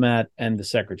Right. diplomat and the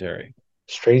secretary.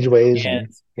 Strange ways And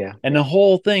and yeah. and the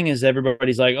whole thing is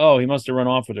everybody's like, oh, he must have run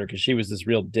off with her because she was this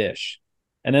real dish.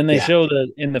 And then they Yeah. show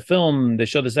in the film they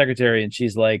show the secretary and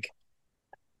she's like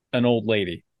an old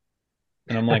lady.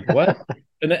 And I'm like, what?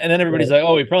 And then everybody's Right. like,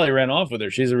 oh, he probably ran off with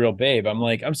her. She's a real babe. I'm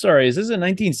like, I'm sorry, is this a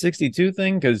 1962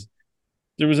 thing? Because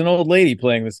there was an old lady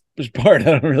playing this part.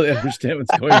 I don't really understand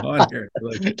what's going on here.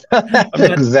 Like, That's I'm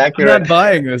not exactly I'm not right.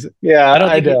 buying this. Yeah, I don't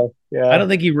I think know. I Yeah. don't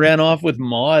think he ran off with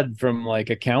Maud from like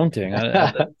accounting.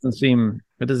 That doesn't seem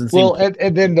Well,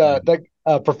 and then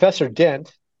Professor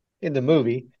Dent in the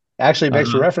movie actually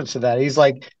makes a uh, reference to that. He's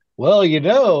like, well,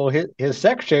 his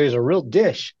secretary is a real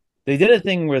dish. they did a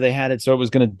thing where they had it so it was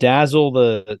going to dazzle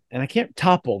and I can't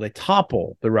topple. They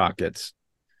topple the rockets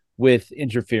with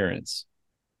interference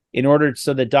in order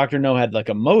so that Dr. No had like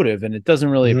a motive, and it doesn't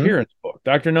really Hmm. appear in the book.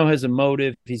 Dr. No has a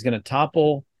motive. He's going to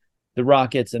topple the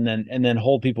rockets and then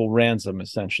hold people ransom,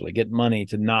 essentially, get money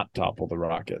to not topple the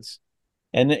rockets.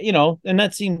 And and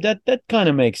that kind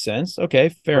of makes sense. Okay,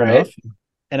 fair enough. Right.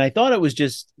 And I thought it was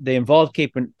just they involved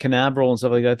Cape Canaveral and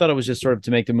stuff like that. I thought it was just sort of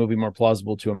to make the movie more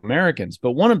plausible to Americans.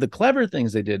 But one of the clever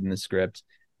things they did in the script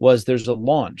was there's a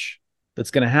launch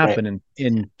that's going to Right. happen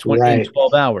in Right.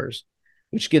 12 hours,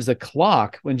 which gives a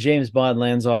clock when James Bond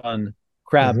lands on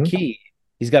Crab Hmm. Key.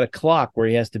 He's got a clock where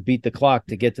he has to beat the clock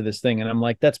to get to this thing. And I'm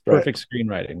like, that's Right. perfect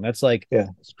screenwriting. That's like Yeah.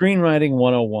 screenwriting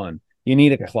 101. You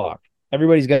need a Yeah. clock.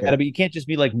 Everybody's got Yeah. to be, you can't just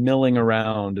be like milling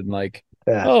around and like,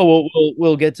 Yeah. oh,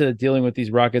 we'll get to dealing with these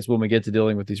rockets when we get to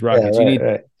dealing with these Yeah. rockets. You Right. need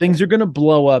Right. things are going to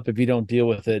blow up if you don't deal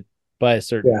with it by a Yeah.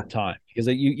 certain time because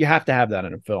you have to have that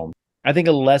in a film. I think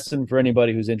a lesson for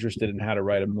anybody who's interested in how to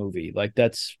write a movie, like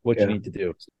that's what you Yeah. need to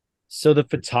do. So the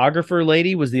photographer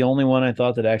lady was the only one I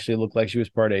thought that actually looked like she was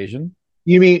part Asian.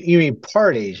 You mean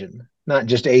part Asian, not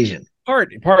just Asian.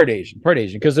 Part Asian, part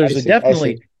Asian. Because I there's a see. I see.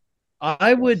 definitely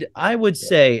I would Yeah.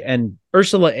 say, and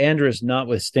Ursula Andress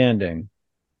notwithstanding,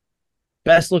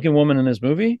 best looking woman in this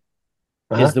movie is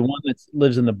Uh-huh. the one that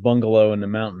lives in the bungalow in the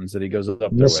mountains that he goes up there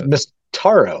with. Miss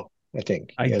Taro, I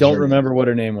think I is don't her name. remember what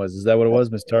her name was. Is that what it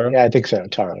was, Miss Taro? Yeah, I think so.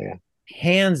 Taro. Yeah.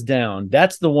 Hands down,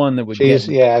 that's the one that would get She's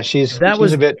me. yeah. If She's that she's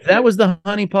was a bit. if that was the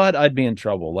honeypot, I'd be in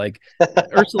trouble. Like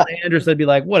Ursula Andress, I'd be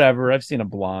like, whatever. I've seen a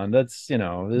blonde. That's they're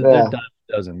Yeah. dime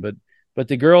a dozen. But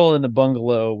the girl in the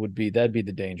bungalow that'd be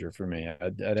the danger for me.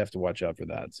 I'd have to watch out for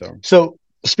that. So So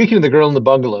speaking of the girl in the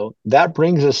bungalow, that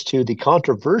brings us to the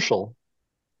controversial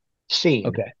scene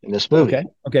okay, in this movie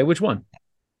okay. Which one?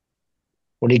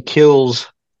 when he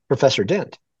kills Professor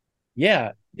Dent.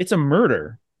 Yeah, it's a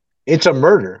murder. It's a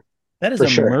murder That is for a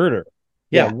sure. murder.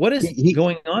 Yeah, Yeah. what is He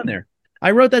going on there?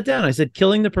 I wrote that down. I said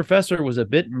killing the professor was a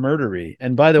bit murdery.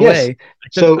 And by the yes. way,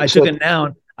 So I took so a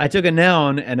noun. I took a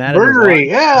noun and added a Y. murdery.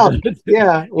 Yeah.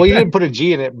 Yeah. Well, you didn't put a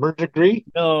G in it. Murdery.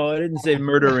 No, I didn't say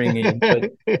murdering,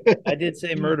 but I did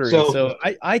say murdery. so So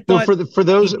I so thought he for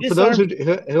those disarmed.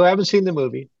 who haven't seen the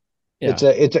movie, Yeah,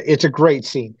 it's a great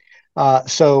scene.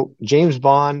 So James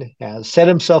Bond has set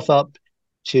himself up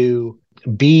to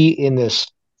be in this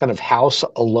kind of house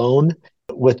alone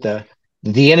with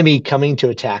the enemy coming to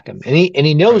attack him, and he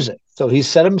right, knows it. So he's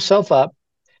set himself up,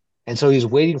 and so he's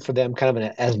waiting for them kind of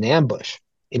as an ambush.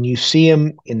 And you see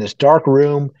him in this dark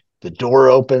room. The door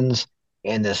opens,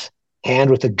 and this hand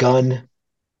with a gun,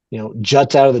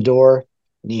 juts out of the door,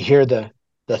 and you hear the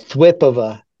thwip of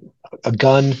a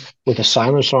gun with a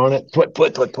silencer on it. Put,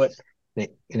 put, put, put. And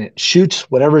it shoots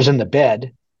whatever's in the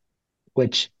bed,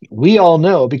 which we all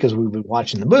know because we've been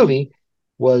watching the movie,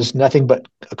 was nothing but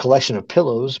a collection of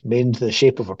pillows made into the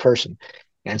shape of a person.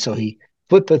 And so he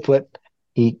put, put, put.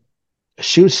 He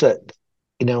shoots it,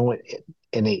 you know,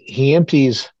 and he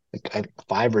empties like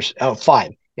five.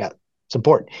 Yeah, it's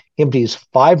important. He empties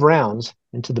 5 rounds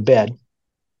into the bed. And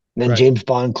then right. James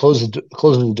Bond closes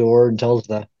the door and tells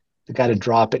the guy to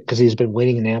drop it because he's been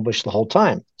waiting in ambush the whole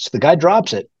time. So the guy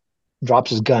drops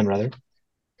his gun rather,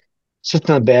 sits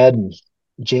on the bed, and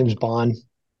James Bond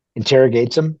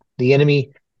interrogates him. The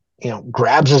enemy,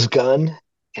 grabs his gun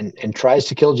and tries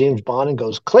to kill James Bond and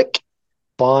goes click.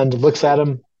 Bond looks at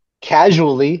him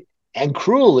casually and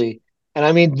cruelly. And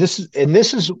I mean, this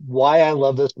is why I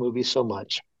love this movie so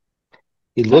much.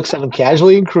 He looks at him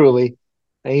casually and cruelly,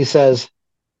 and he says,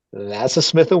 "That's a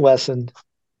Smith and Wesson,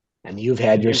 and you've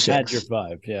had And your you've had your six,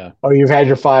 five. Yeah, or you've had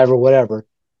your five, or whatever."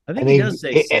 I think And he does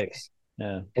say he six.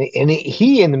 Yeah.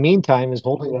 he in the meantime is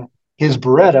holding his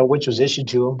Beretta, which was issued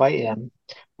to him by M,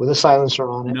 with a silencer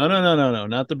on it. No, no, no, no, no,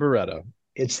 not the Beretta.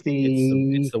 It's It's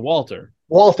the the Walter.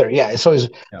 Walther, yeah. So he's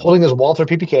Yeah. holding his Walther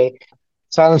PPK,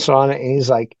 silencer on it, and he's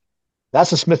like,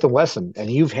 "That's a Smith and Wesson, and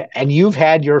you've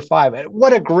had your five." And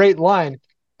what a great line!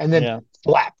 And then Yeah.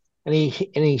 flap, and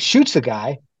he shoots the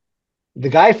guy. The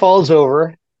guy falls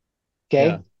over, Yeah.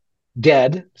 okay,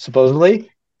 dead supposedly.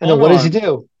 And then what does he Unarmed.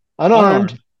 do? Unarmed.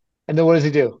 Unarmed. And then what does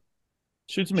he do?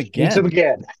 Shoots him Shoots him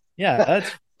again. again. Yeah, that's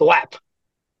Flap.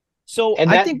 so And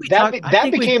I think we talk I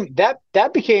think we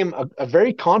that became a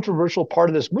very controversial part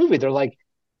of this movie. They're like,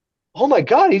 "Oh my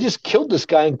God, he just killed this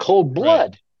guy in cold right,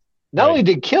 blood. Not right. only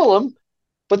did he kill him,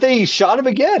 but then he shot him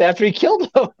again after he killed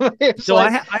him." It's So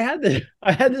like, I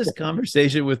had this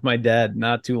conversation with my dad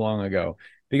not too long ago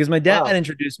because wow. my dad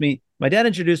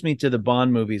introduced me to the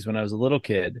Bond movies when I was a little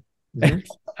kid. Mhm. And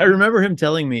I remember him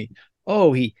telling me,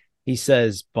 "Oh, he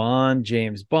says Bond,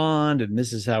 James Bond, and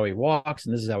this is how he walks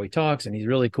and this is how he talks and he's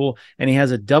really cool and he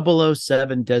has a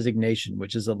 007 designation,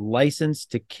 which is a license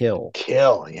to kill."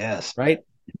 Kill, yes. Right?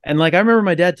 And like I remember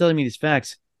my dad telling me these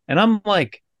facts and I'm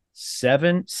like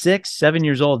 7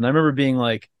 years old and I remember being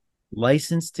like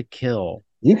license to kill.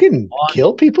 You can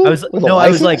kill people with a I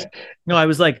was like, license? no, I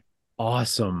was like,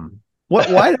 awesome. Why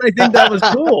did I think that was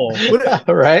cool?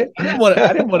 Right? I didn't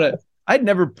want to, I'd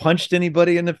never punched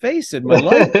anybody in the face in my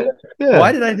life. Why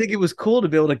Yeah, did I think it was cool to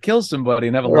be able to kill somebody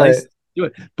and have a right. license to do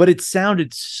it? But it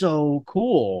sounded so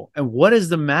cool. And what is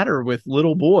the matter with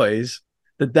little boys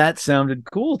that sounded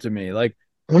cool to me? Like,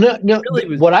 Well, no, no. really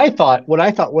was, What I thought when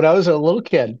I was a little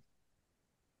kid,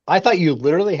 I thought you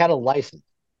literally had a license.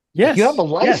 Like you have a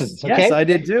license, yes, okay? I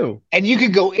did too. And you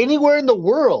could go anywhere in the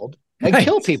world and Right.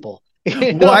 kill people. Why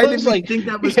did It's we like, think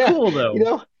that was yeah, cool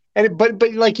though?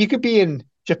 but like you could be in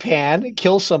Japan and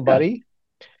kill Yeah. somebody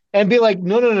and be like,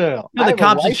 no, no, no, no. No, I have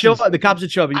a license. the cops would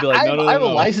show up and you'd be like, no, no, I no, have a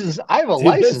no. license. I have a See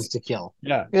license this? to kill.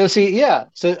 Yeah, See, yeah.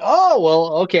 So, oh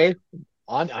well, okay,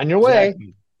 on your way.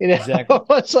 exactly. You know, Exactly.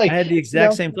 it's I like, had the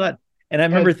exact same thought. And I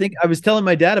remember And thinking, I was telling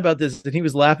my dad about this, and he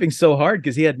was laughing so hard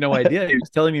because he had no idea. He was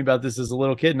telling me about this as a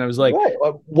little kid, and I was like, right,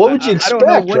 what would you I don't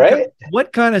know expect, right?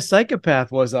 what kind of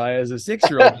psychopath was I as a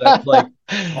 6-year-old. That's like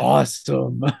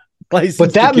awesome But license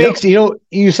to that kill. makes,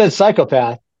 you said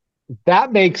psychopath.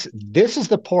 This is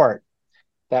the part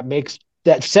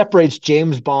that separates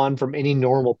James Bond from any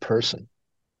normal person.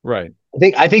 Right.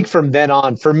 I think from then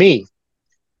on, for me,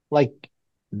 like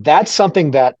that's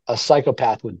something that a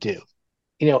psychopath would do.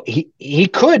 He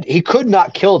could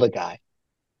not kill the guy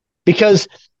because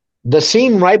the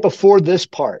scene right before this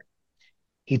part,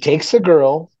 he takes the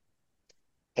girl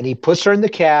and he puts her in the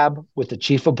cab with the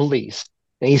chief of police,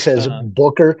 and he says, Uh-huh.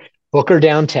 book her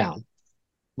downtown."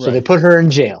 So they Right. put her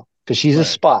in jail because she's a Right.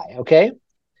 spy. Okay.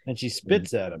 And she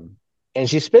spits at him. And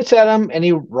she spits at him and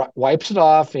he wipes it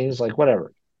off and he's like,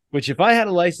 whatever. Which, if I had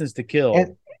a license to kill,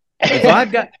 And if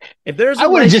I've got, if there's I a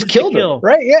would have just license to killed her. kill,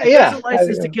 Right. Yeah. if there's a Yeah.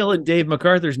 license to kill in Dave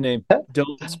McArthur's name,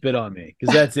 don't spit on me,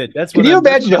 because that's it. Can you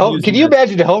That's imagine? what I'm Can using you that.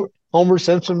 imagine Homer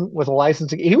Simpson with a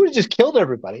license? He would have just killed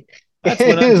everybody. That's He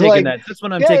when I'm was taking like, that. That's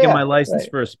when I'm yeah, taking yeah, my license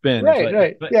right, for a spin. right,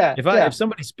 right, yeah, If yeah.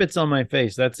 somebody spits on my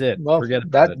face, that's it. Well, Forget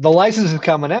about that it. the license is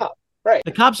coming out. Right.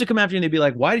 The cops would come after you and they'd be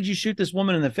like, "Why did you shoot this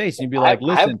woman in the face?" And you'd be I, like,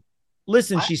 I,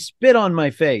 listen, I she spit on my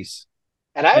face."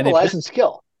 and I have And a if license to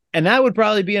kill. and that would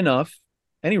probably be enough.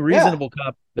 Any Yeah. reasonable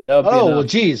cop, that would be Oh well, enough.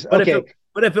 geez. But if Okay. it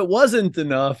but if it wasn't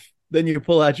enough, then you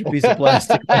pull out your piece of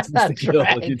plastic license to That's kill.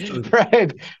 right.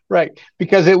 Right. Right.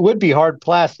 Because it would be hard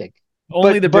plastic.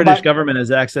 Only But the but British my government has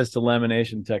access to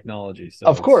lamination technology. So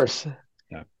Of it's course.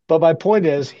 yeah. But my point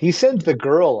is, he sends the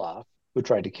girl off who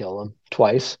tried to kill him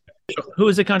twice. Who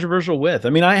is it controversial with? I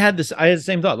mean, I had the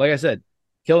same thought. Like I said,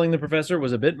 killing the professor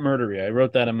was a bit murdery. I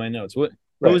wrote that in my notes. Who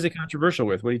Right. was it controversial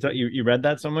with? What do you read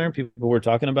that somewhere? People were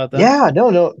talking about that. Yeah,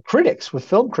 no, critics with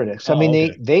film critics. I mean,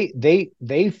 Oh, okay.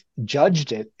 they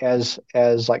judged it as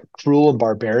like cruel and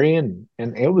barbarian,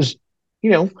 and it was,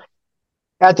 you know,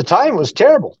 at the time it was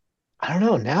terrible. I don't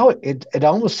know. Now it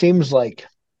almost seems like,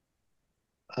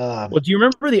 Well, do you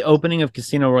remember the opening of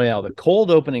Casino Royale, the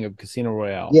cold opening of Casino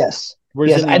Royale? yes, Where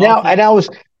he's yes. in the And now office. and I was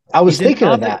He's in the thinking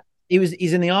of office. that.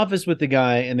 He's in the office with the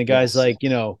guy, and the guy's Yes. like,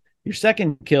 your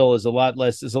second kill is a lot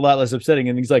less upsetting.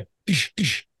 And he's like,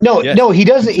 No, yes, no, he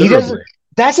doesn't. He doesn't. considerably.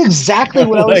 That's exactly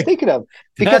what I was Like, thinking of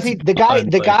because that's the guy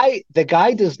Bond, the like, guy the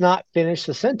guy does not finish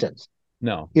the sentence.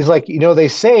 no. He's like, they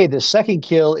say the second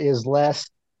kill is less,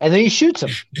 and then he shoots him.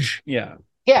 Yeah.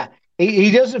 Yeah,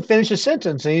 he doesn't finish a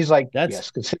sentence, and he's like, That's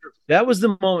yes, consider. that was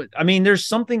the moment. I mean, there's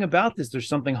something about this. There's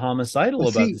something homicidal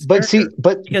about this character.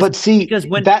 Because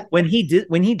when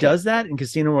he does that in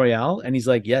Casino Royale, and he's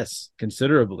like, yes,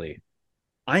 considerably,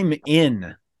 I'm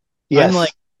in. yes,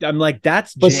 I'm like,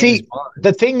 that's but James Bond.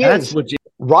 the thing That's is, what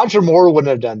Roger Moore wouldn't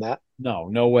have done that.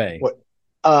 no way. What?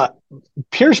 Uh,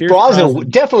 Pierce Pierce Brosnan Brosnan.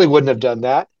 definitely wouldn't have done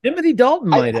that. Timothy Dalton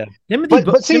might have.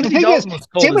 But see, the Timothy thing is, Dalton was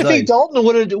cold as Timothy ice.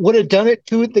 Dalton would have done it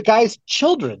to the guy's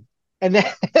children, and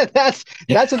that's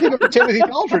the thing about Timothy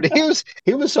Dalton.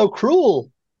 He was so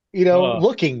cruel, Oh,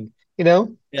 looking,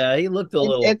 yeah, he looked a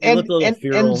little. and He looked and a little and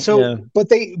feral. and so, Yeah,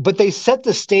 but they set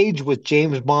the stage with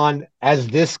James Bond as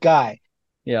this guy.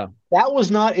 yeah. That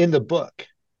was not in the book.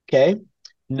 Okay,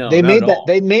 No, they not at made that all.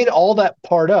 they made all that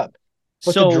part up,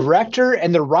 but the So director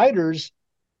and the writers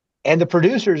and the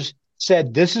producers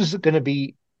said this is going to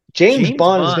be James James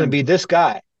Bond is going to Bond. be this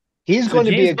guy. He's So going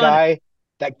to be James a Bond. guy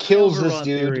that My kills this overwrought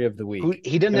dude theory of the who week,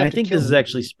 he doesn't and have I to think kill. this is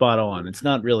actually spot on. It's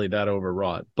not really that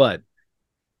overwrought, but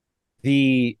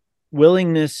the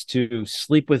willingness to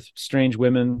sleep with strange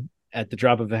women at the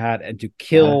drop of a hat and to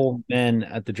kill men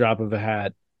at the drop of a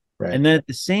hat. Right. And then at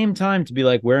the same time to be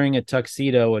like wearing a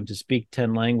tuxedo and to speak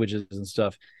 10 languages and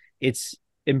stuff. It's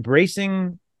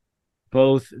embracing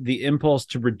both the impulse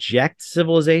to reject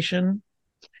civilization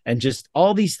and just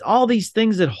all these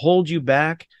things that hold you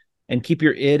back and keep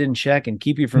your id in check and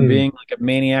keep you from being like a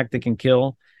maniac that can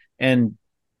kill. And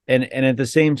at the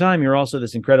same time, you're also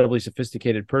this incredibly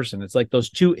sophisticated person. It's like those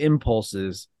two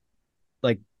impulses,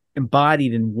 like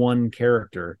embodied in one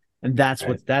character, and that's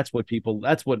what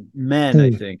men.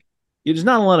 I think there's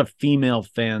not a lot of female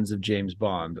fans of James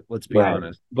Bond. Let's be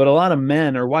honest, but a lot of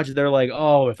men are watching. They're like,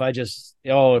 if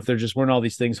there just weren't all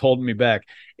these things holding me back.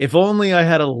 If only I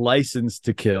had a license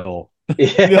to kill.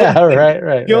 Yeah,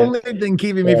 right. The only thing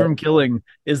keeping me from killing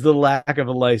is the lack of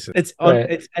a license.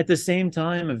 It's at the same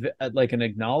time like an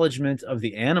acknowledgement of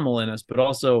the animal in us, but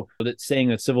also that saying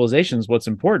that civilization is what's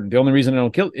important. The only reason I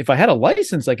don't kill, if I had a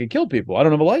license, I could kill people. I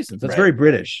don't have a license. That's very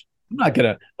British. I'm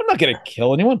not gonna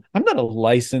kill anyone. I'm not a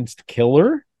licensed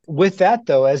killer. With that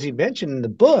though, as he mentioned in the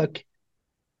book,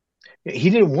 he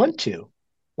didn't want to.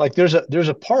 Like there's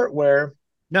a part where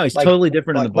No, he's Like totally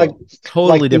different in the like like book.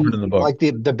 Totally different in the book.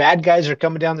 the bad guys are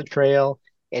coming down the trail,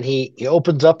 and he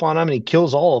opens up on them and he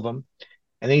kills all of them,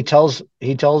 and then he tells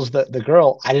the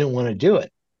girl, I didn't want to do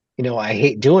it. I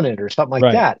hate doing it or something like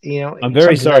Right. that. I'm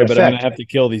very Something to that sorry, but I'm going to effect. have to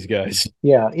kill these guys.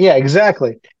 Yeah, yeah,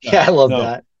 exactly. Yeah, No, I love no.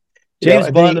 that. James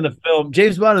And then Bond in the film.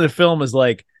 James Bond in the film is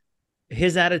like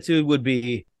his attitude would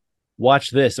be, "Watch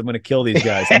this. I'm going to kill these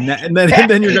guys, and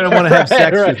then you're going to want to have right,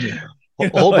 sex right. with me." You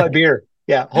know, Hold my like beer.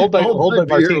 Yeah, hold hold my my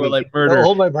beer or martini. like murder,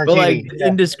 Hold my or like martini. Yeah, yeah,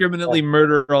 indiscriminately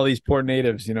murder all these poor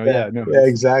natives. yeah, Yeah, no, yeah, it's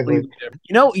exactly. completely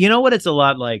different. You know what it's a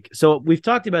lot like. So we've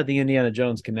talked about the Indiana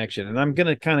Jones connection, and I'm going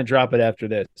to kind of drop it after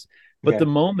this. But Okay. the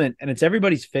moment, and it's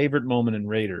everybody's favorite moment in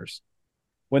Raiders,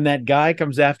 when that guy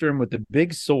comes after him with the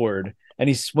big sword and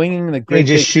he's swinging the And he great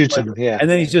just big shoots sword, him. Yeah, and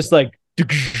then he's just like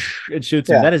and shoots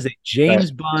him. yeah, That is a right.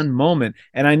 James Bond moment,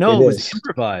 and I know It it was is.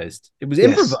 improvised. It was Yes,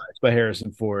 improvised by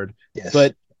Harrison Ford, yes,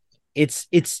 but it's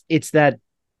that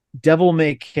devil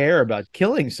may care about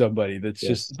killing somebody. That's yes,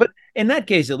 just. But in that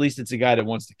case, at least it's a guy that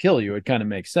wants to kill you. It kind of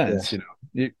makes sense,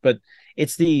 yes. But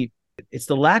it's the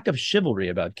lack of chivalry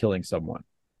about killing someone.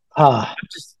 Ah,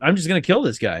 I'm just gonna kill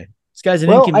this guy. This guy's an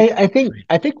well, inconvenience.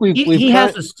 I think we've He kind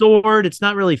has of a sword. It's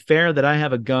not really fair that I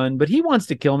have a gun, but he wants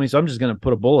to kill me, so I'm just going to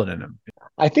put a bullet in him.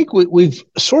 I think we've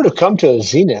sort of come to a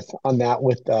zenith on that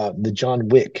with the John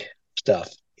Wick stuff.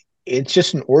 It's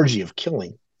just an orgy of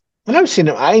killing. And I've seen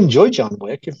it. I enjoy John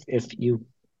Wick. If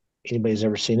anybody's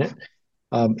ever seen it,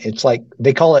 it's like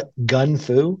they call it gun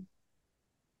fu.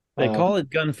 They call it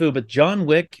gun fu, but John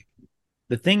Wick.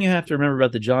 The thing you have to remember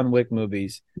about the John Wick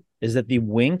movies is that the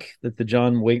wink that the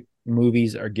John Wick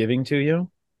movies are giving to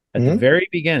you at the Mhm. very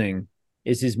beginning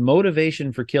is his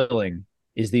motivation for killing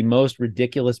is the most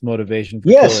ridiculous motivation for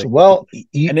Yes. killing, Well,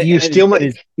 and it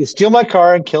is you steal my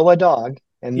car and kill my dog,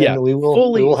 and yeah, then we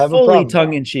fully will have a fully problem.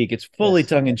 tongue in cheek. It's fully Yes.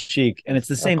 tongue in cheek, and Yes. it's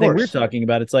the Of same thing we're course. talking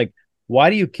about. It's like, why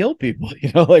do you kill people?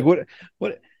 Like what?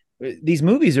 These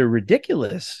movies are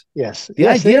ridiculous. Yes. The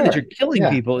Yes, they idea that you're are. killing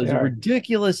Yeah, people they is a are.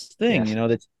 ridiculous thing. Yes.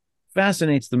 That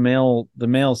fascinates the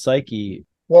male psyche.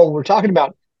 Well, we're talking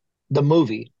about the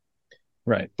movie,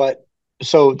 Right. but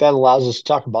so that allows us to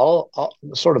talk about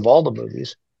sort of all the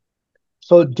movies.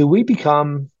 So do we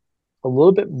become a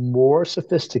little bit more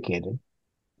sophisticated?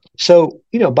 So,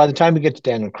 by the time we get to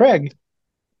Daniel Craig,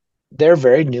 they're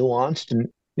very nuanced,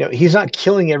 and he's not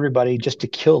killing everybody just to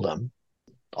kill them,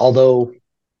 although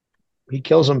he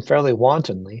kills them fairly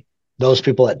wantonly, those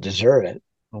people that deserve it.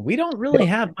 Well, we don't You really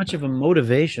know, have much of a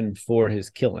motivation for his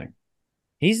killing.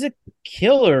 He's a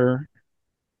killer.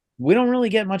 We don't really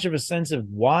get much of a sense of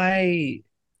why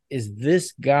is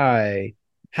this guy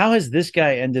how has this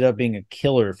guy ended up being a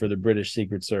killer for the British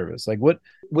Secret Service? Like what?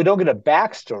 we don't get a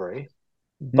backstory,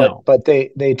 but No.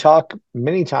 they talk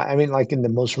many times. I mean, like in the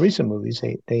most recent movies,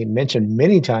 they mention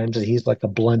many times that he's like a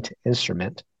blunt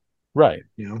instrument. Right.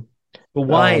 You But know,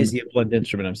 why is he a blunt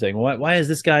instrument? I'm saying, why is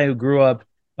this guy who grew up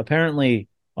apparently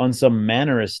on some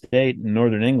manor estate in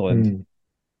northern England? mm,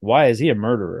 Why is he a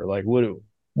murderer? Like,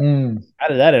 mm, how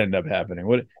did that end up happening?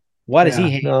 Why does he yeah,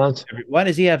 hate? no, that's Why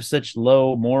does he have such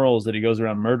low morals that he goes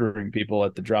around murdering people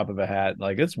at the drop of a hat?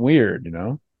 Like, it's weird.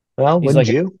 well, He's wouldn't like,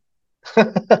 you?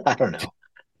 I don't know.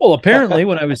 well, apparently,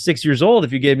 when I was 6 years old,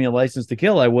 if you gave me a license to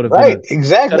kill, I would have been Right,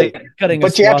 exactly. cutting a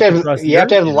But you have swath to have across the you have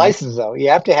to earth. have the license though. You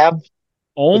have to have with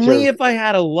Only your if I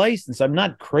had a license. I'm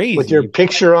not with your crazy,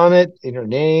 picture on it in your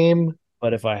name.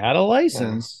 but if I had a Yeah,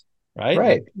 license, right?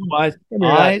 right. Like blue eyes, I mean, you're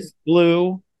not eyes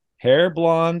blue, hair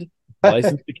blonde,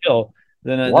 license to kill.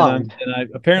 blonde. Then I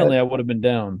That apparently I would have been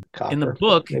down. In the copper,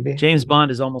 book, maybe. James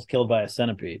Bond is almost killed by a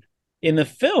centipede. In the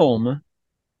film,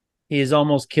 he is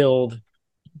almost killed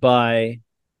by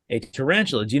a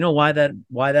tarantula. Do you know why that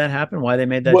happened? Why they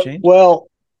made that change? Well,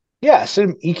 yeah.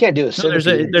 So you can't do a No, there's centipede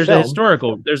a in there's a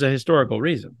film. historical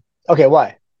reason. Okay,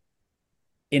 why?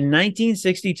 In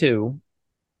 1962,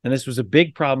 and this was a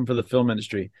big problem for the film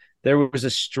industry, there was a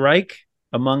strike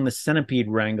among the centipede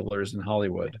wranglers in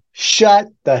Hollywood. Shut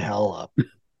the hell up.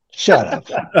 Shut up.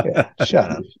 Yeah,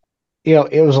 shut up.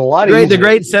 It was a The lot great, the easier.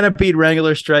 great centipede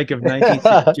wrangler strike of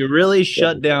 1962 really Yeah,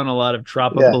 shut down a lot of yeah.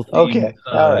 tropical themed Okay.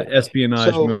 All right.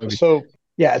 espionage movies. So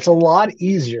yeah, it's a lot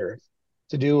easier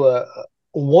to do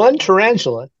one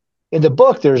tarantula. In the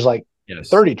book, there's like Yes.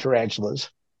 30 tarantulas.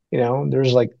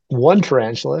 There's like one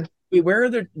tarantula. Wait, where are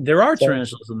there are So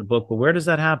tarantulas in the book, but where does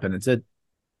that happen?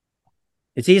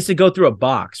 He has to go through a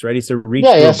box, right? He has to reach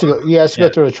yeah, he through a has to box. go. He has to go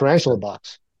Yeah. through a tarantula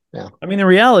box. Yeah, I mean, the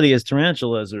reality is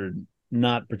tarantulas are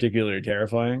not particularly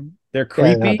terrifying. They're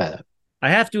yeah, not creepy. bad. I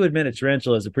have to admit, a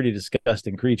tarantula is a pretty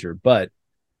disgusting creature, but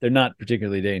they're not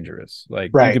particularly dangerous.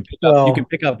 Like you Right. can pick up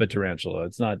Well, a tarantula.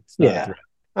 It's not a yeah. threat.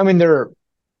 I mean,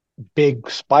 big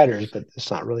spiders, but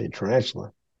it's not really a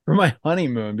tarantula. For my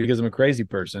honeymoon, because I'm a crazy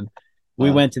person, we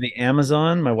Uh, went to the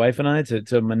Amazon, my wife and I, to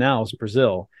Manaus,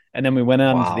 Brazil. And then we went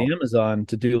out into the wow. Amazon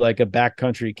to do like a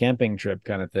backcountry camping trip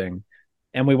kind of thing.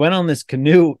 And we went on this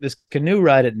canoe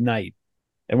ride at night.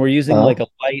 And we're using Uh, like a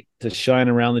light to shine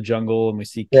around the jungle. And we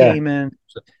see yeah. caiman,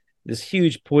 this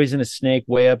huge poisonous snake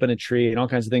way up in a tree, and all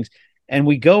kinds of things. And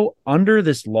we go under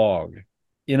this log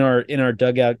in our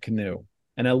dugout canoe.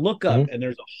 And I look up Mhm. and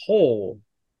there's a hole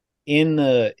in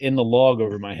the log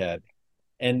over my head,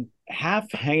 and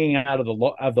half hanging out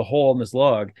of the hole in this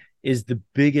log is the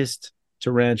biggest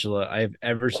tarantula I have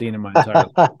ever seen in my entire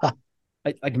life.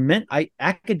 I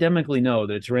academically know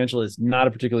that a tarantula is not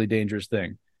a particularly dangerous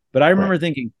thing, but I Right. remember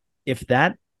thinking, if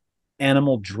that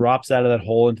animal drops out of that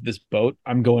hole into this boat,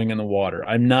 I'm going in the water.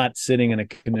 I'm not sitting in a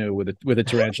canoe with a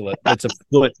tarantula that's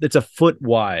a foot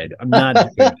wide. I'm not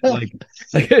doing it.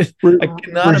 Like I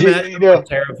cannot Regina, imagine you a more know,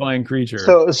 terrifying creature.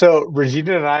 so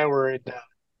Regina and I were in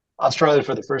Australia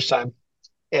for the first time,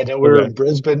 and we were Okay.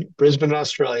 in Brisbane,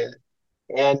 Australia,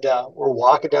 and we're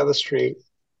walking down the street,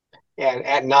 and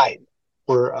at night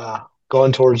we're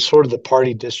going towards sort of the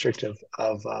party district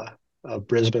of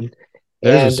Brisbane,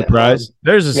 There's a and surprise.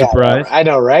 There's a yeah, surprise. I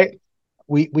know, right?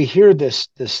 We hear this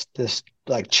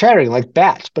like chattering like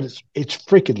bats, but it's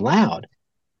freaking loud,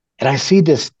 and I see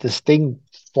this thing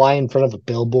fly in front of a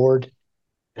billboard,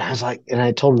 and I was like, and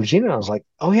I told Regina, I was like,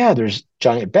 oh yeah, there's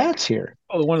giant bats here.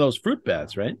 Oh, one of those fruit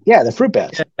bats, right? Yeah, the fruit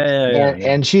bats. Yeah.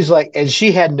 And she's like, and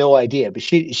she had no idea, but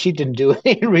she didn't do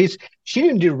any research. She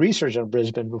didn't do research on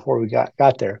Brisbane before we got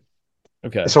there.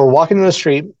 And Okay. so we're walking down the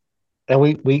street, and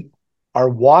we are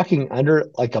walking under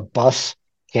like a bus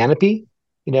canopy,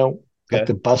 you know, like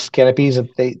Okay. the bus canopies that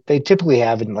they typically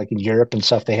have in like in Europe and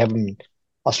stuff. They have them in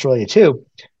Australia too.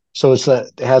 So it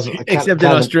has a Except in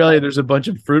kind of Australia, there's a bunch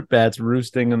of fruit bats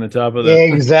roosting on the top of the.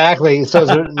 exactly. So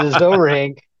there's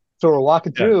overhang. So we're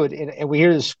walking Yeah. through it, and we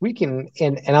hear this squeaking,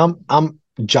 and I'm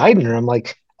jiding her. I'm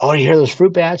like, "Oh, you hear those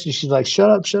fruit bats?" And she's like, "Shut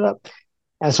up, shut up."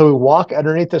 And so we walk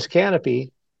underneath this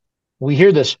canopy. We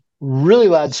hear this really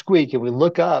loud squeak, and we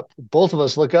look up. Both of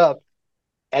us look up,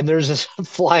 and there's this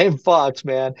flying fox,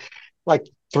 man, like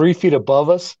 3 feet above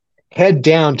us, head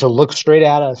down to look straight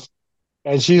at us.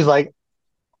 And she's like,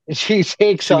 she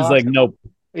takes She was off. like, nope,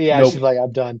 Yeah, nope, she's like,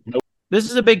 "I'm done." nope. This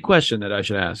is a big question that I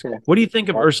should ask. Yeah. What do you think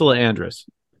of Ursula Andress?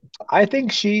 I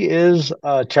think she is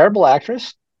a terrible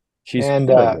actress, She's and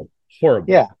horrible, horrible,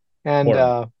 yeah, and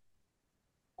horrible.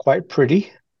 quite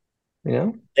pretty, you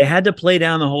know. They had to play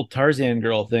down the whole Tarzan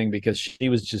girl thing because she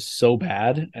was just so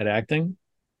bad at acting.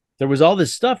 There was all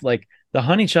this stuff like the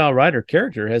Honey Child Rider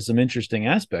character has some interesting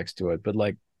aspects to it, but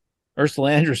like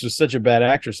Ursula Andress was such a bad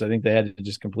actress, I think they had to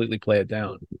just completely play it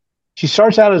down. She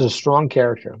starts out as a strong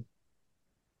character,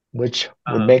 which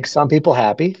would Uh-huh. make some people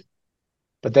happy,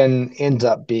 but then ends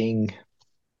up being,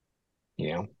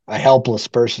 a helpless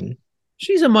person.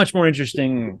 She's a much more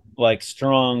interesting, like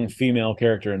strong female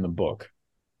character in the book.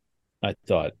 I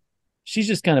thought she's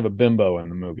just kind of a bimbo in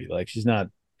the movie. Like she's not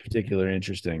particularly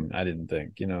interesting. I didn't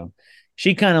think.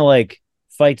 She kind of like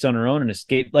fights on her own and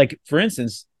escape. Like for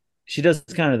instance, she does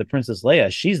kind of the Princess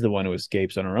Leia. She's the one who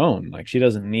escapes on her own. Like she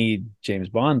doesn't need James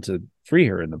Bond to free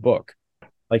her in the book.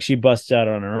 Like she busts out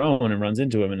on her own and runs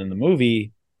into him. And in the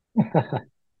movie,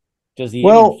 does he even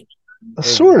Well, or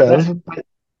sort what of,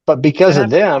 but because what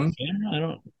of happened off them. camera? I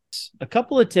don't. A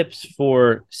couple of tips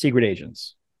for secret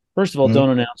agents. First of all, Mhm. don't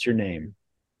announce your name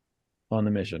on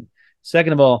the mission.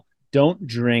 Second of all, don't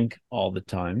drink all the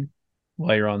time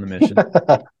while you're on the mission.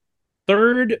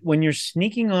 Third, when you're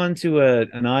sneaking onto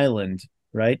an island,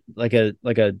 right? Like a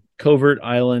covert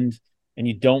island and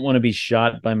you don't want to be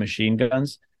shot by machine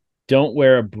guns, don't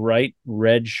wear a bright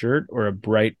red shirt or a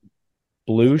bright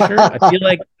blue shirt. I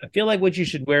feel like what you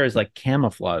should wear is like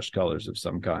camouflage colors of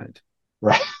some kind.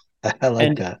 Right. I like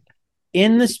And that.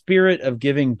 in the spirit of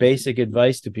giving basic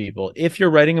advice to people, if you're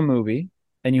writing a movie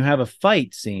and you have a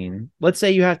fight scene, let's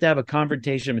say you have to have a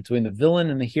confrontation between the villain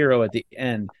and the hero at the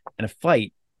end and a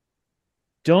fight,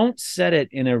 don't set it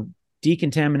in a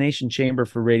decontamination chamber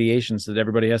for radiation so that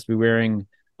everybody has to be wearing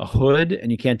a hood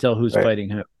and you can't tell who's Right. fighting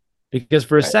who. Because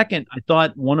for a Right. second, I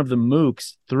thought one of the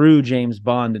mooks threw James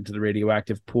Bond into the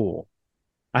radioactive pool.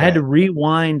 I had to Right.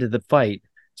 rewind the fight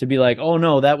to be like, oh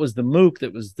no, that was the mook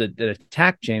that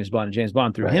attacked James Bond, and James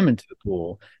Bond threw him Right. into the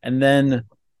pool. And then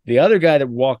the other guy that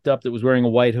walked up that was wearing a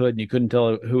white hood and you couldn't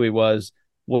tell who he was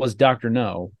Dr.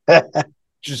 No.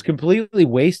 Just completely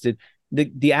wasted.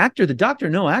 The actor, the Dr.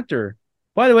 No actor,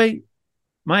 by the way,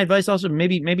 my advice also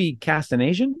maybe cast an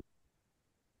Asian.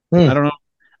 I Hmm. don't know.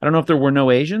 I don't know if there were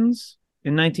no Asians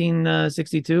in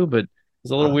 1962, but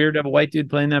it's a little Uh, weird to have a white dude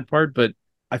playing that part. But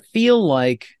I feel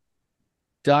like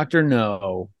Dr.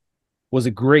 No was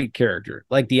a great character.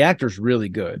 Like the actor's really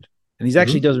good. And he's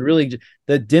actually Mhm. does a really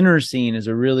the dinner scene is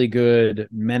a really good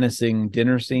menacing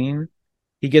dinner scene.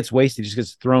 He gets wasted, just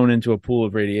gets thrown into a pool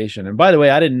of radiation. And by the way,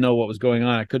 I didn't know what was going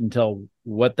on. I couldn't tell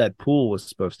what that pool was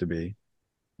supposed to be.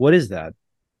 What is that?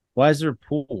 Why is there a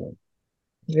pool?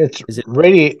 It's Is it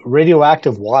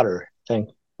radioactive water thing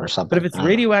or but if something. it's I don't know.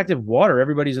 radioactive water,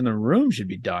 everybody's in the room should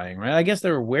be dying, right? I guess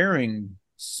they were wearing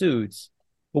suits,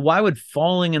 but why would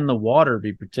falling in the water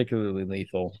be particularly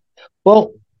lethal?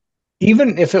 Well,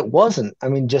 even if it wasn't, I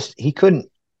mean, just he couldn't,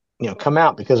 come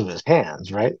out because of his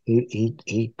hands, right?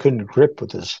 He couldn't grip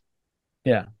with his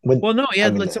Yeah. when. Well, no, he I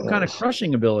had mean, like it some kind of was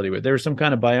crushing ability with. There were some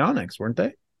kind of bionics, weren't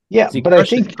they? yeah, So but I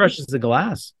he think crushes the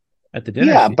glass at the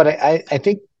dinner yeah, scene. but I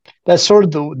think that's sort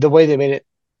of the way they made it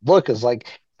look is like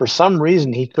for some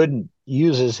reason he couldn't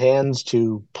use his hands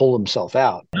to pull himself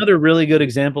out. Another really good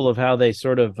example of how they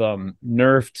sort of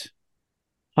nerfed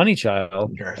Honey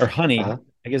Child or Nerfed. Honey, I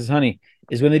guess it's Honey,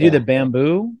 is when they do the Yeah.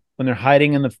 bamboo when they're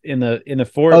hiding in the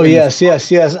fort Oh in the yes, yes,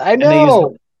 yes. I and they use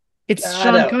know. it's God,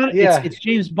 Sean Connery. yeah. It's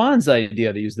James Bond's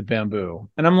idea to use the bamboo,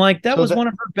 and I'm like, that So was that one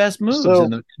of her best moves so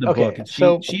in the book, okay. and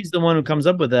So she's the one who comes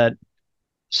up with that.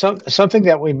 something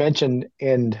that we mentioned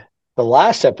in the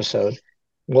last episode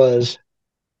was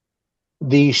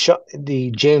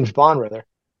the James Bond rather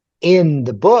in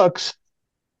the books.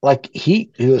 Like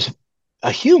he was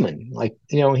a human. Like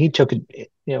he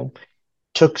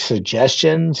took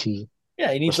suggestions. He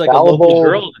Yeah, he needs was like a local fallible,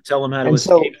 girl to tell him how to and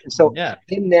so escape. so Yeah,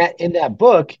 in that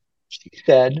book, she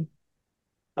said,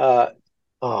 uh,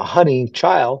 "Honey,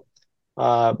 child,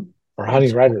 uh, or Honey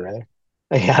Honey Child, Rider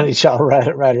rather, Honey Child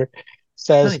Rider Honey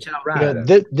says, Child Rider.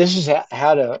 this is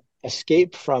how to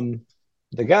escape from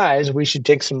the guys. We should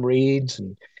take some reeds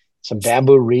and some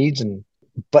bamboo reeds, and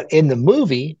but in the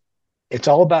movie, it's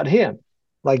all about him."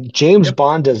 Like James Yep.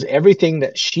 Bond does everything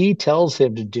that she tells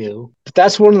him to do. But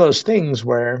that's one of those things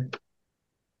where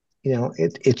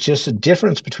it's just a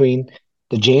difference between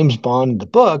the James Bond in the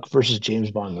book versus James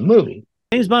Bond in the movie.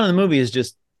 James Bond in the movie is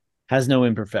just has no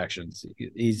imperfections.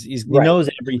 He Right. knows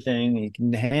everything. He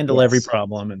can handle every Yes.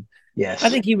 problem, and I Yes.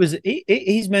 think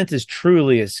he's meant as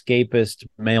truly escapist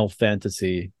male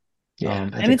fantasy. Yeah, I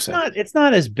And think so. it's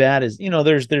not as bad as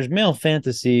there's male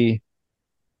fantasy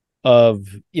of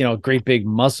great big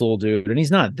muscle dude, and he's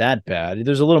not that bad.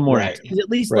 There's a little more. Right. He's at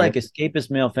least like Right.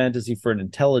 escapist male fantasy for an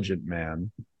intelligent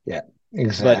man. Yeah. But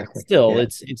Exactly. still, Yeah.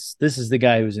 it's this is the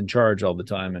guy who's in charge all the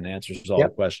time and answers all the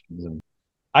Yep. questions. And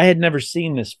I had never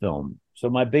seen this film, so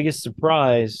my biggest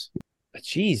surprise,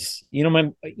 geez,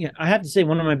 I have to say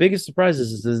one of my biggest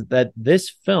surprises is that this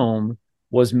film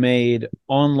was made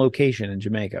on location in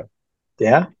Jamaica.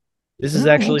 Yeah. This is Oh,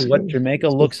 actually that's what good. Jamaica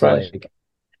That's a good looks surprise. like.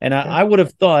 And Yeah. I would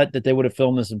have thought that they would have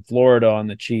filmed this in Florida on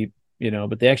the cheap,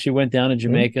 but they actually went down to Mhm.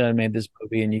 Jamaica and made this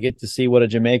movie, and you get to see what a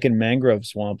Jamaican mangrove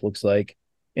swamp looks like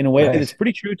in a way that's Right.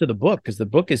 pretty true to the book, because the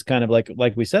book is kind of like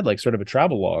we said, like sort of a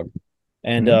travel log.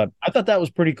 And Mhm. I thought that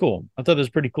was pretty cool. I thought it was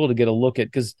pretty cool to get a look at,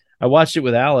 because I watched it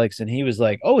with Alex and he was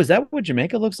like, "Oh, is that what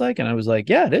Jamaica looks like?" And I was like,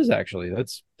 "Yeah, it is actually.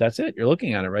 That's it. You're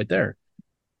looking at it right there."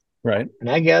 Right. And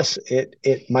I guess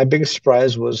my biggest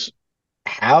surprise was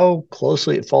how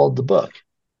closely it followed the book.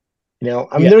 I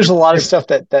mean, Yeah. there's a lot of stuff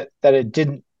that it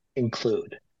didn't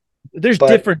include, There's but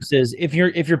differences. If you're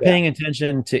yeah, paying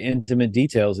attention to intimate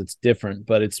details, it's different,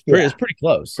 but it's yeah, pretty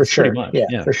close. for It's pretty sure. much. Yeah,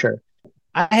 Yeah. for sure.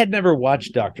 I had never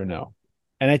watched Doctor No.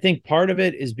 And I think part of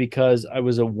it is because I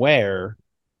was aware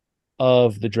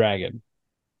of the dragon.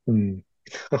 Hmm.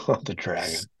 The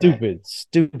dragon, right?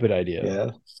 Stupid idea.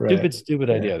 Yeah, right. Stupid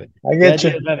Yeah, idea. I The get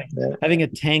idea you. of Yeah, having a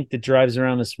tank that drives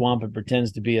around the swamp and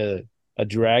pretends to be a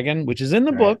dragon, which is in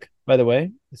the right. book, by the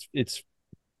way. It's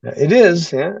Yeah, it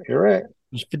is. Yeah, you're right.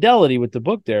 there's fidelity with the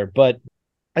book there, but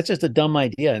that's just a dumb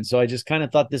idea. And so I just kind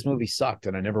of thought this movie sucked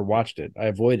and I never watched it. I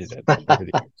avoided it over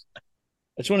the years.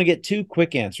 I just want to get two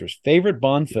quick answers. Favorite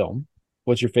Bond film?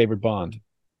 What's your favorite Bond?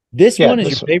 This Yeah, one is your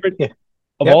this one. favorite Yeah,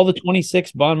 of yep, all the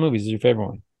 26 Bond movies, is your favorite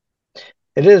one.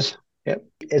 it is. Yep.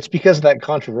 It's because of that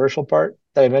controversial part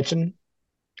that I mentioned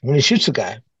when he shoots the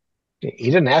guy. He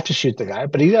didn't have to shoot the guy,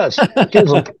 but he does.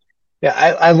 Kills him. Yeah,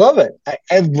 I love it.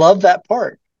 I love that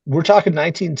part. We're talking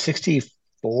 1964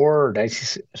 or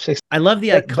 1960. I love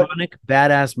the But iconic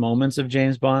badass moments of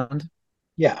James Bond.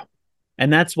 yeah,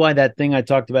 And that's why that thing I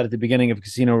talked about at the beginning of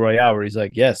Casino Royale, where he's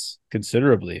like, yes,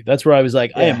 considerably. That's where I was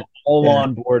like, I yeah, am all yeah.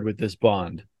 on board with this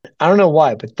Bond. I don't know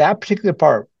why, but that particular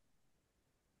part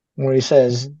where he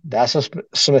says, "That's a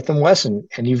Smith and Wesson,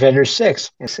 and you've entered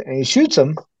six," and he shoots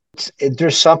him.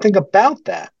 There's something about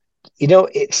that.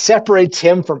 It separates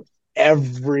him from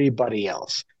everybody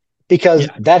else. because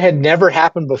Yeah. that had never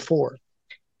happened before.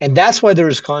 And that's why there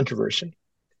was controversy.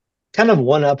 Kind of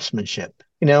one-upsmanship.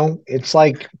 It's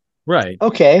like, Right.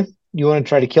 okay, you want to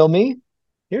try to kill me?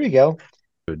 Here you go.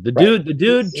 Right. The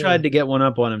dude Yeah. tried to get one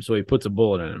up on him, so he puts a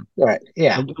bullet in him. Right.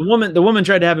 Yeah. The woman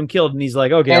tried to have him killed, and he's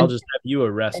like, "Okay, I'll And just have you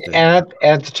arrested." and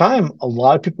at the time, a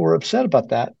lot of people were upset about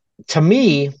that. To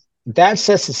me, that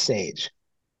sets the stage.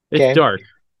 It's Okay. dark.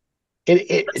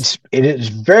 It is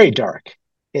very dark.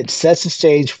 It sets the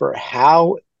stage for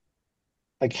how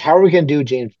are we going to do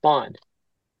James Bond?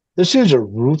 This dude's a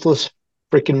ruthless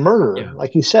freaking murderer, Yeah.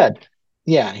 like you said.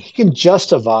 Yeah, he can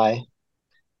justify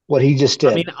what he just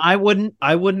I mean, did.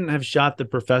 I wouldn't have shot the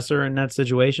professor in that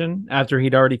situation after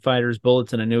he'd already fired his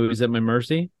bullets and I knew he was at my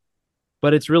mercy.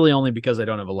 But it's really only because I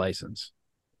don't have a license.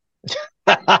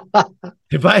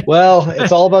 If I Well,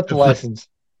 it's all about the if, license.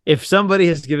 if somebody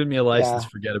has given me a license, Yeah.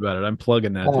 forget about it. I'm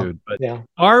plugging that dude. But Yeah.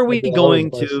 are we That'd be a hell of a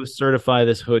going place. to certify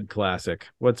this hood classic?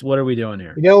 What are we doing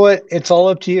here? You know what? It's all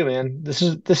up to you, man. This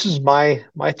is my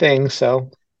thing, so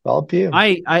it's all up to you.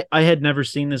 I had never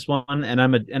seen this one, and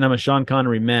I'm a Sean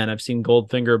Connery man. I've seen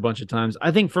Goldfinger a bunch of times.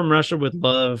 I think From Russia with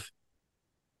Love.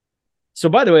 So,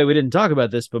 by the way, we didn't talk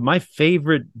about this, but my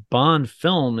favorite Bond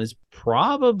film is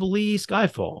probably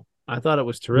Skyfall. I thought it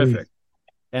was Mm, terrific,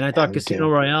 and I yeah, thought me Casino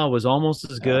too. Royale was almost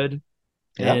as Yeah. good.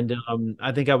 Yep. And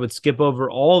I think I would skip over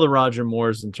all the Roger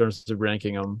Moores in terms of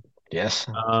ranking them. Yes.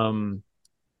 Um,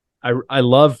 I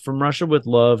love From Russia with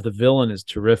Love. The villain is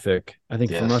terrific. I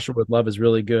think From Yes. Russia with Love is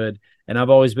really good. And I've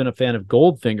always been a fan of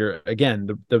Goldfinger. Again,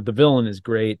 the villain is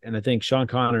great. And I think Sean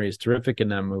Connery is terrific in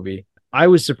that movie. I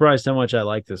was surprised how much I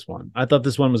liked this one. I thought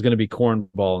this one was going to be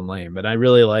cornball and lame, but I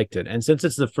really liked it. And since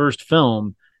it's the first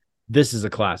film, this is a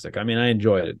classic. I mean, I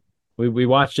enjoyed it. We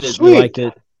watched it. We Sweet. liked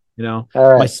it. You know,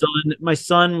 All my right.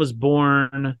 son was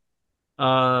born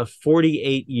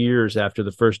 48 years after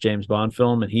the first James Bond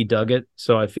film, and he dug it.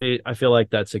 So I feel like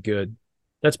that's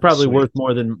probably Sweet. worth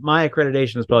more than my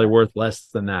accreditation is probably worth less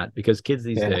than that because kids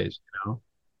these Yeah. days,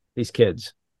 these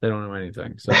kids, they don't know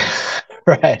anything. So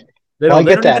Right. they Well, I don't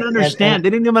they get don't even that. And understand. They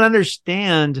didn't even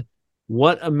understand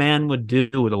what a man would do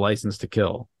with a license to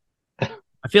kill.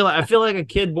 I feel like a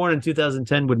kid born in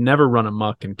 2010 would never run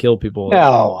amok and kill people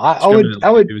no, I would indiscriminately I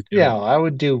like would he was yeah, doing. I So,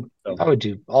 would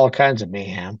do all kinds of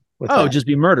mayhem with oh, that. just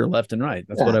be murder left and right.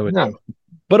 That's what Yeah, I would do. no.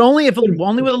 But only with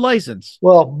a license.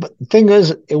 Well, but the thing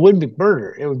is, it wouldn't be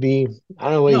murder. It would be, I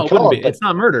don't know what you No, it wouldn't call be. it, but It's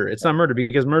not murder. It's not murder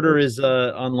because murder is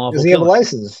does unlawful he have a killing.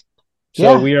 license? So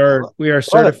Yeah, we are love it.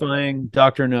 certifying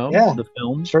Doctor No, Yeah, the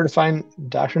film. certifying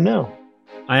Doctor No.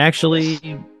 I actually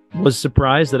was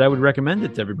surprised that I would recommend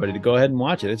it to everybody to go ahead and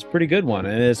watch it. It's a pretty good one,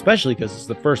 and especially because it's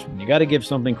the first one. You got to give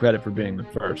something credit for being the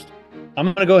first. I'm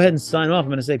going to go ahead and sign off. I'm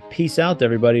going to say peace out to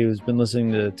everybody who's been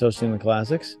listening to Toasting the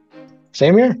Classics.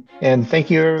 Same here. And thank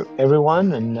you,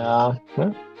 everyone. And well,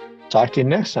 talk to you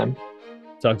next time.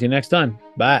 Talk to you next time.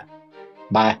 Bye.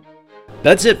 Bye.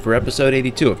 That's it for episode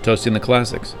 82 of Toasting the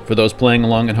Classics. For those playing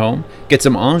along at home, get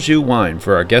some Anjou wine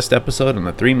for our guest episode on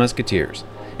the Three Musketeers.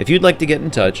 If you'd like to get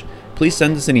in touch, please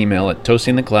send us an email at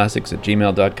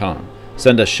toastingtheclassics@gmail.com.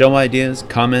 Send us show ideas,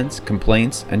 comments,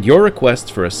 complaints, and your requests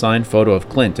for a signed photo of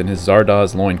Clint in his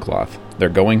Zardoz loincloth. They're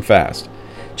going fast.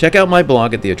 Check out my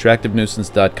blog at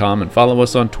theattractivenuisance.com and follow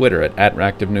us on Twitter at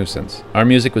 @ractivenuisance. Our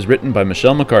music was written by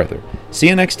Michelle McArthur. See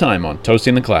you next time on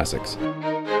Toasting the Classics.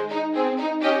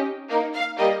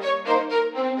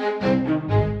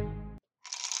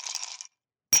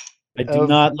 I do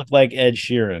not look like Ed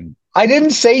Sheeran. I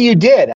didn't say you did.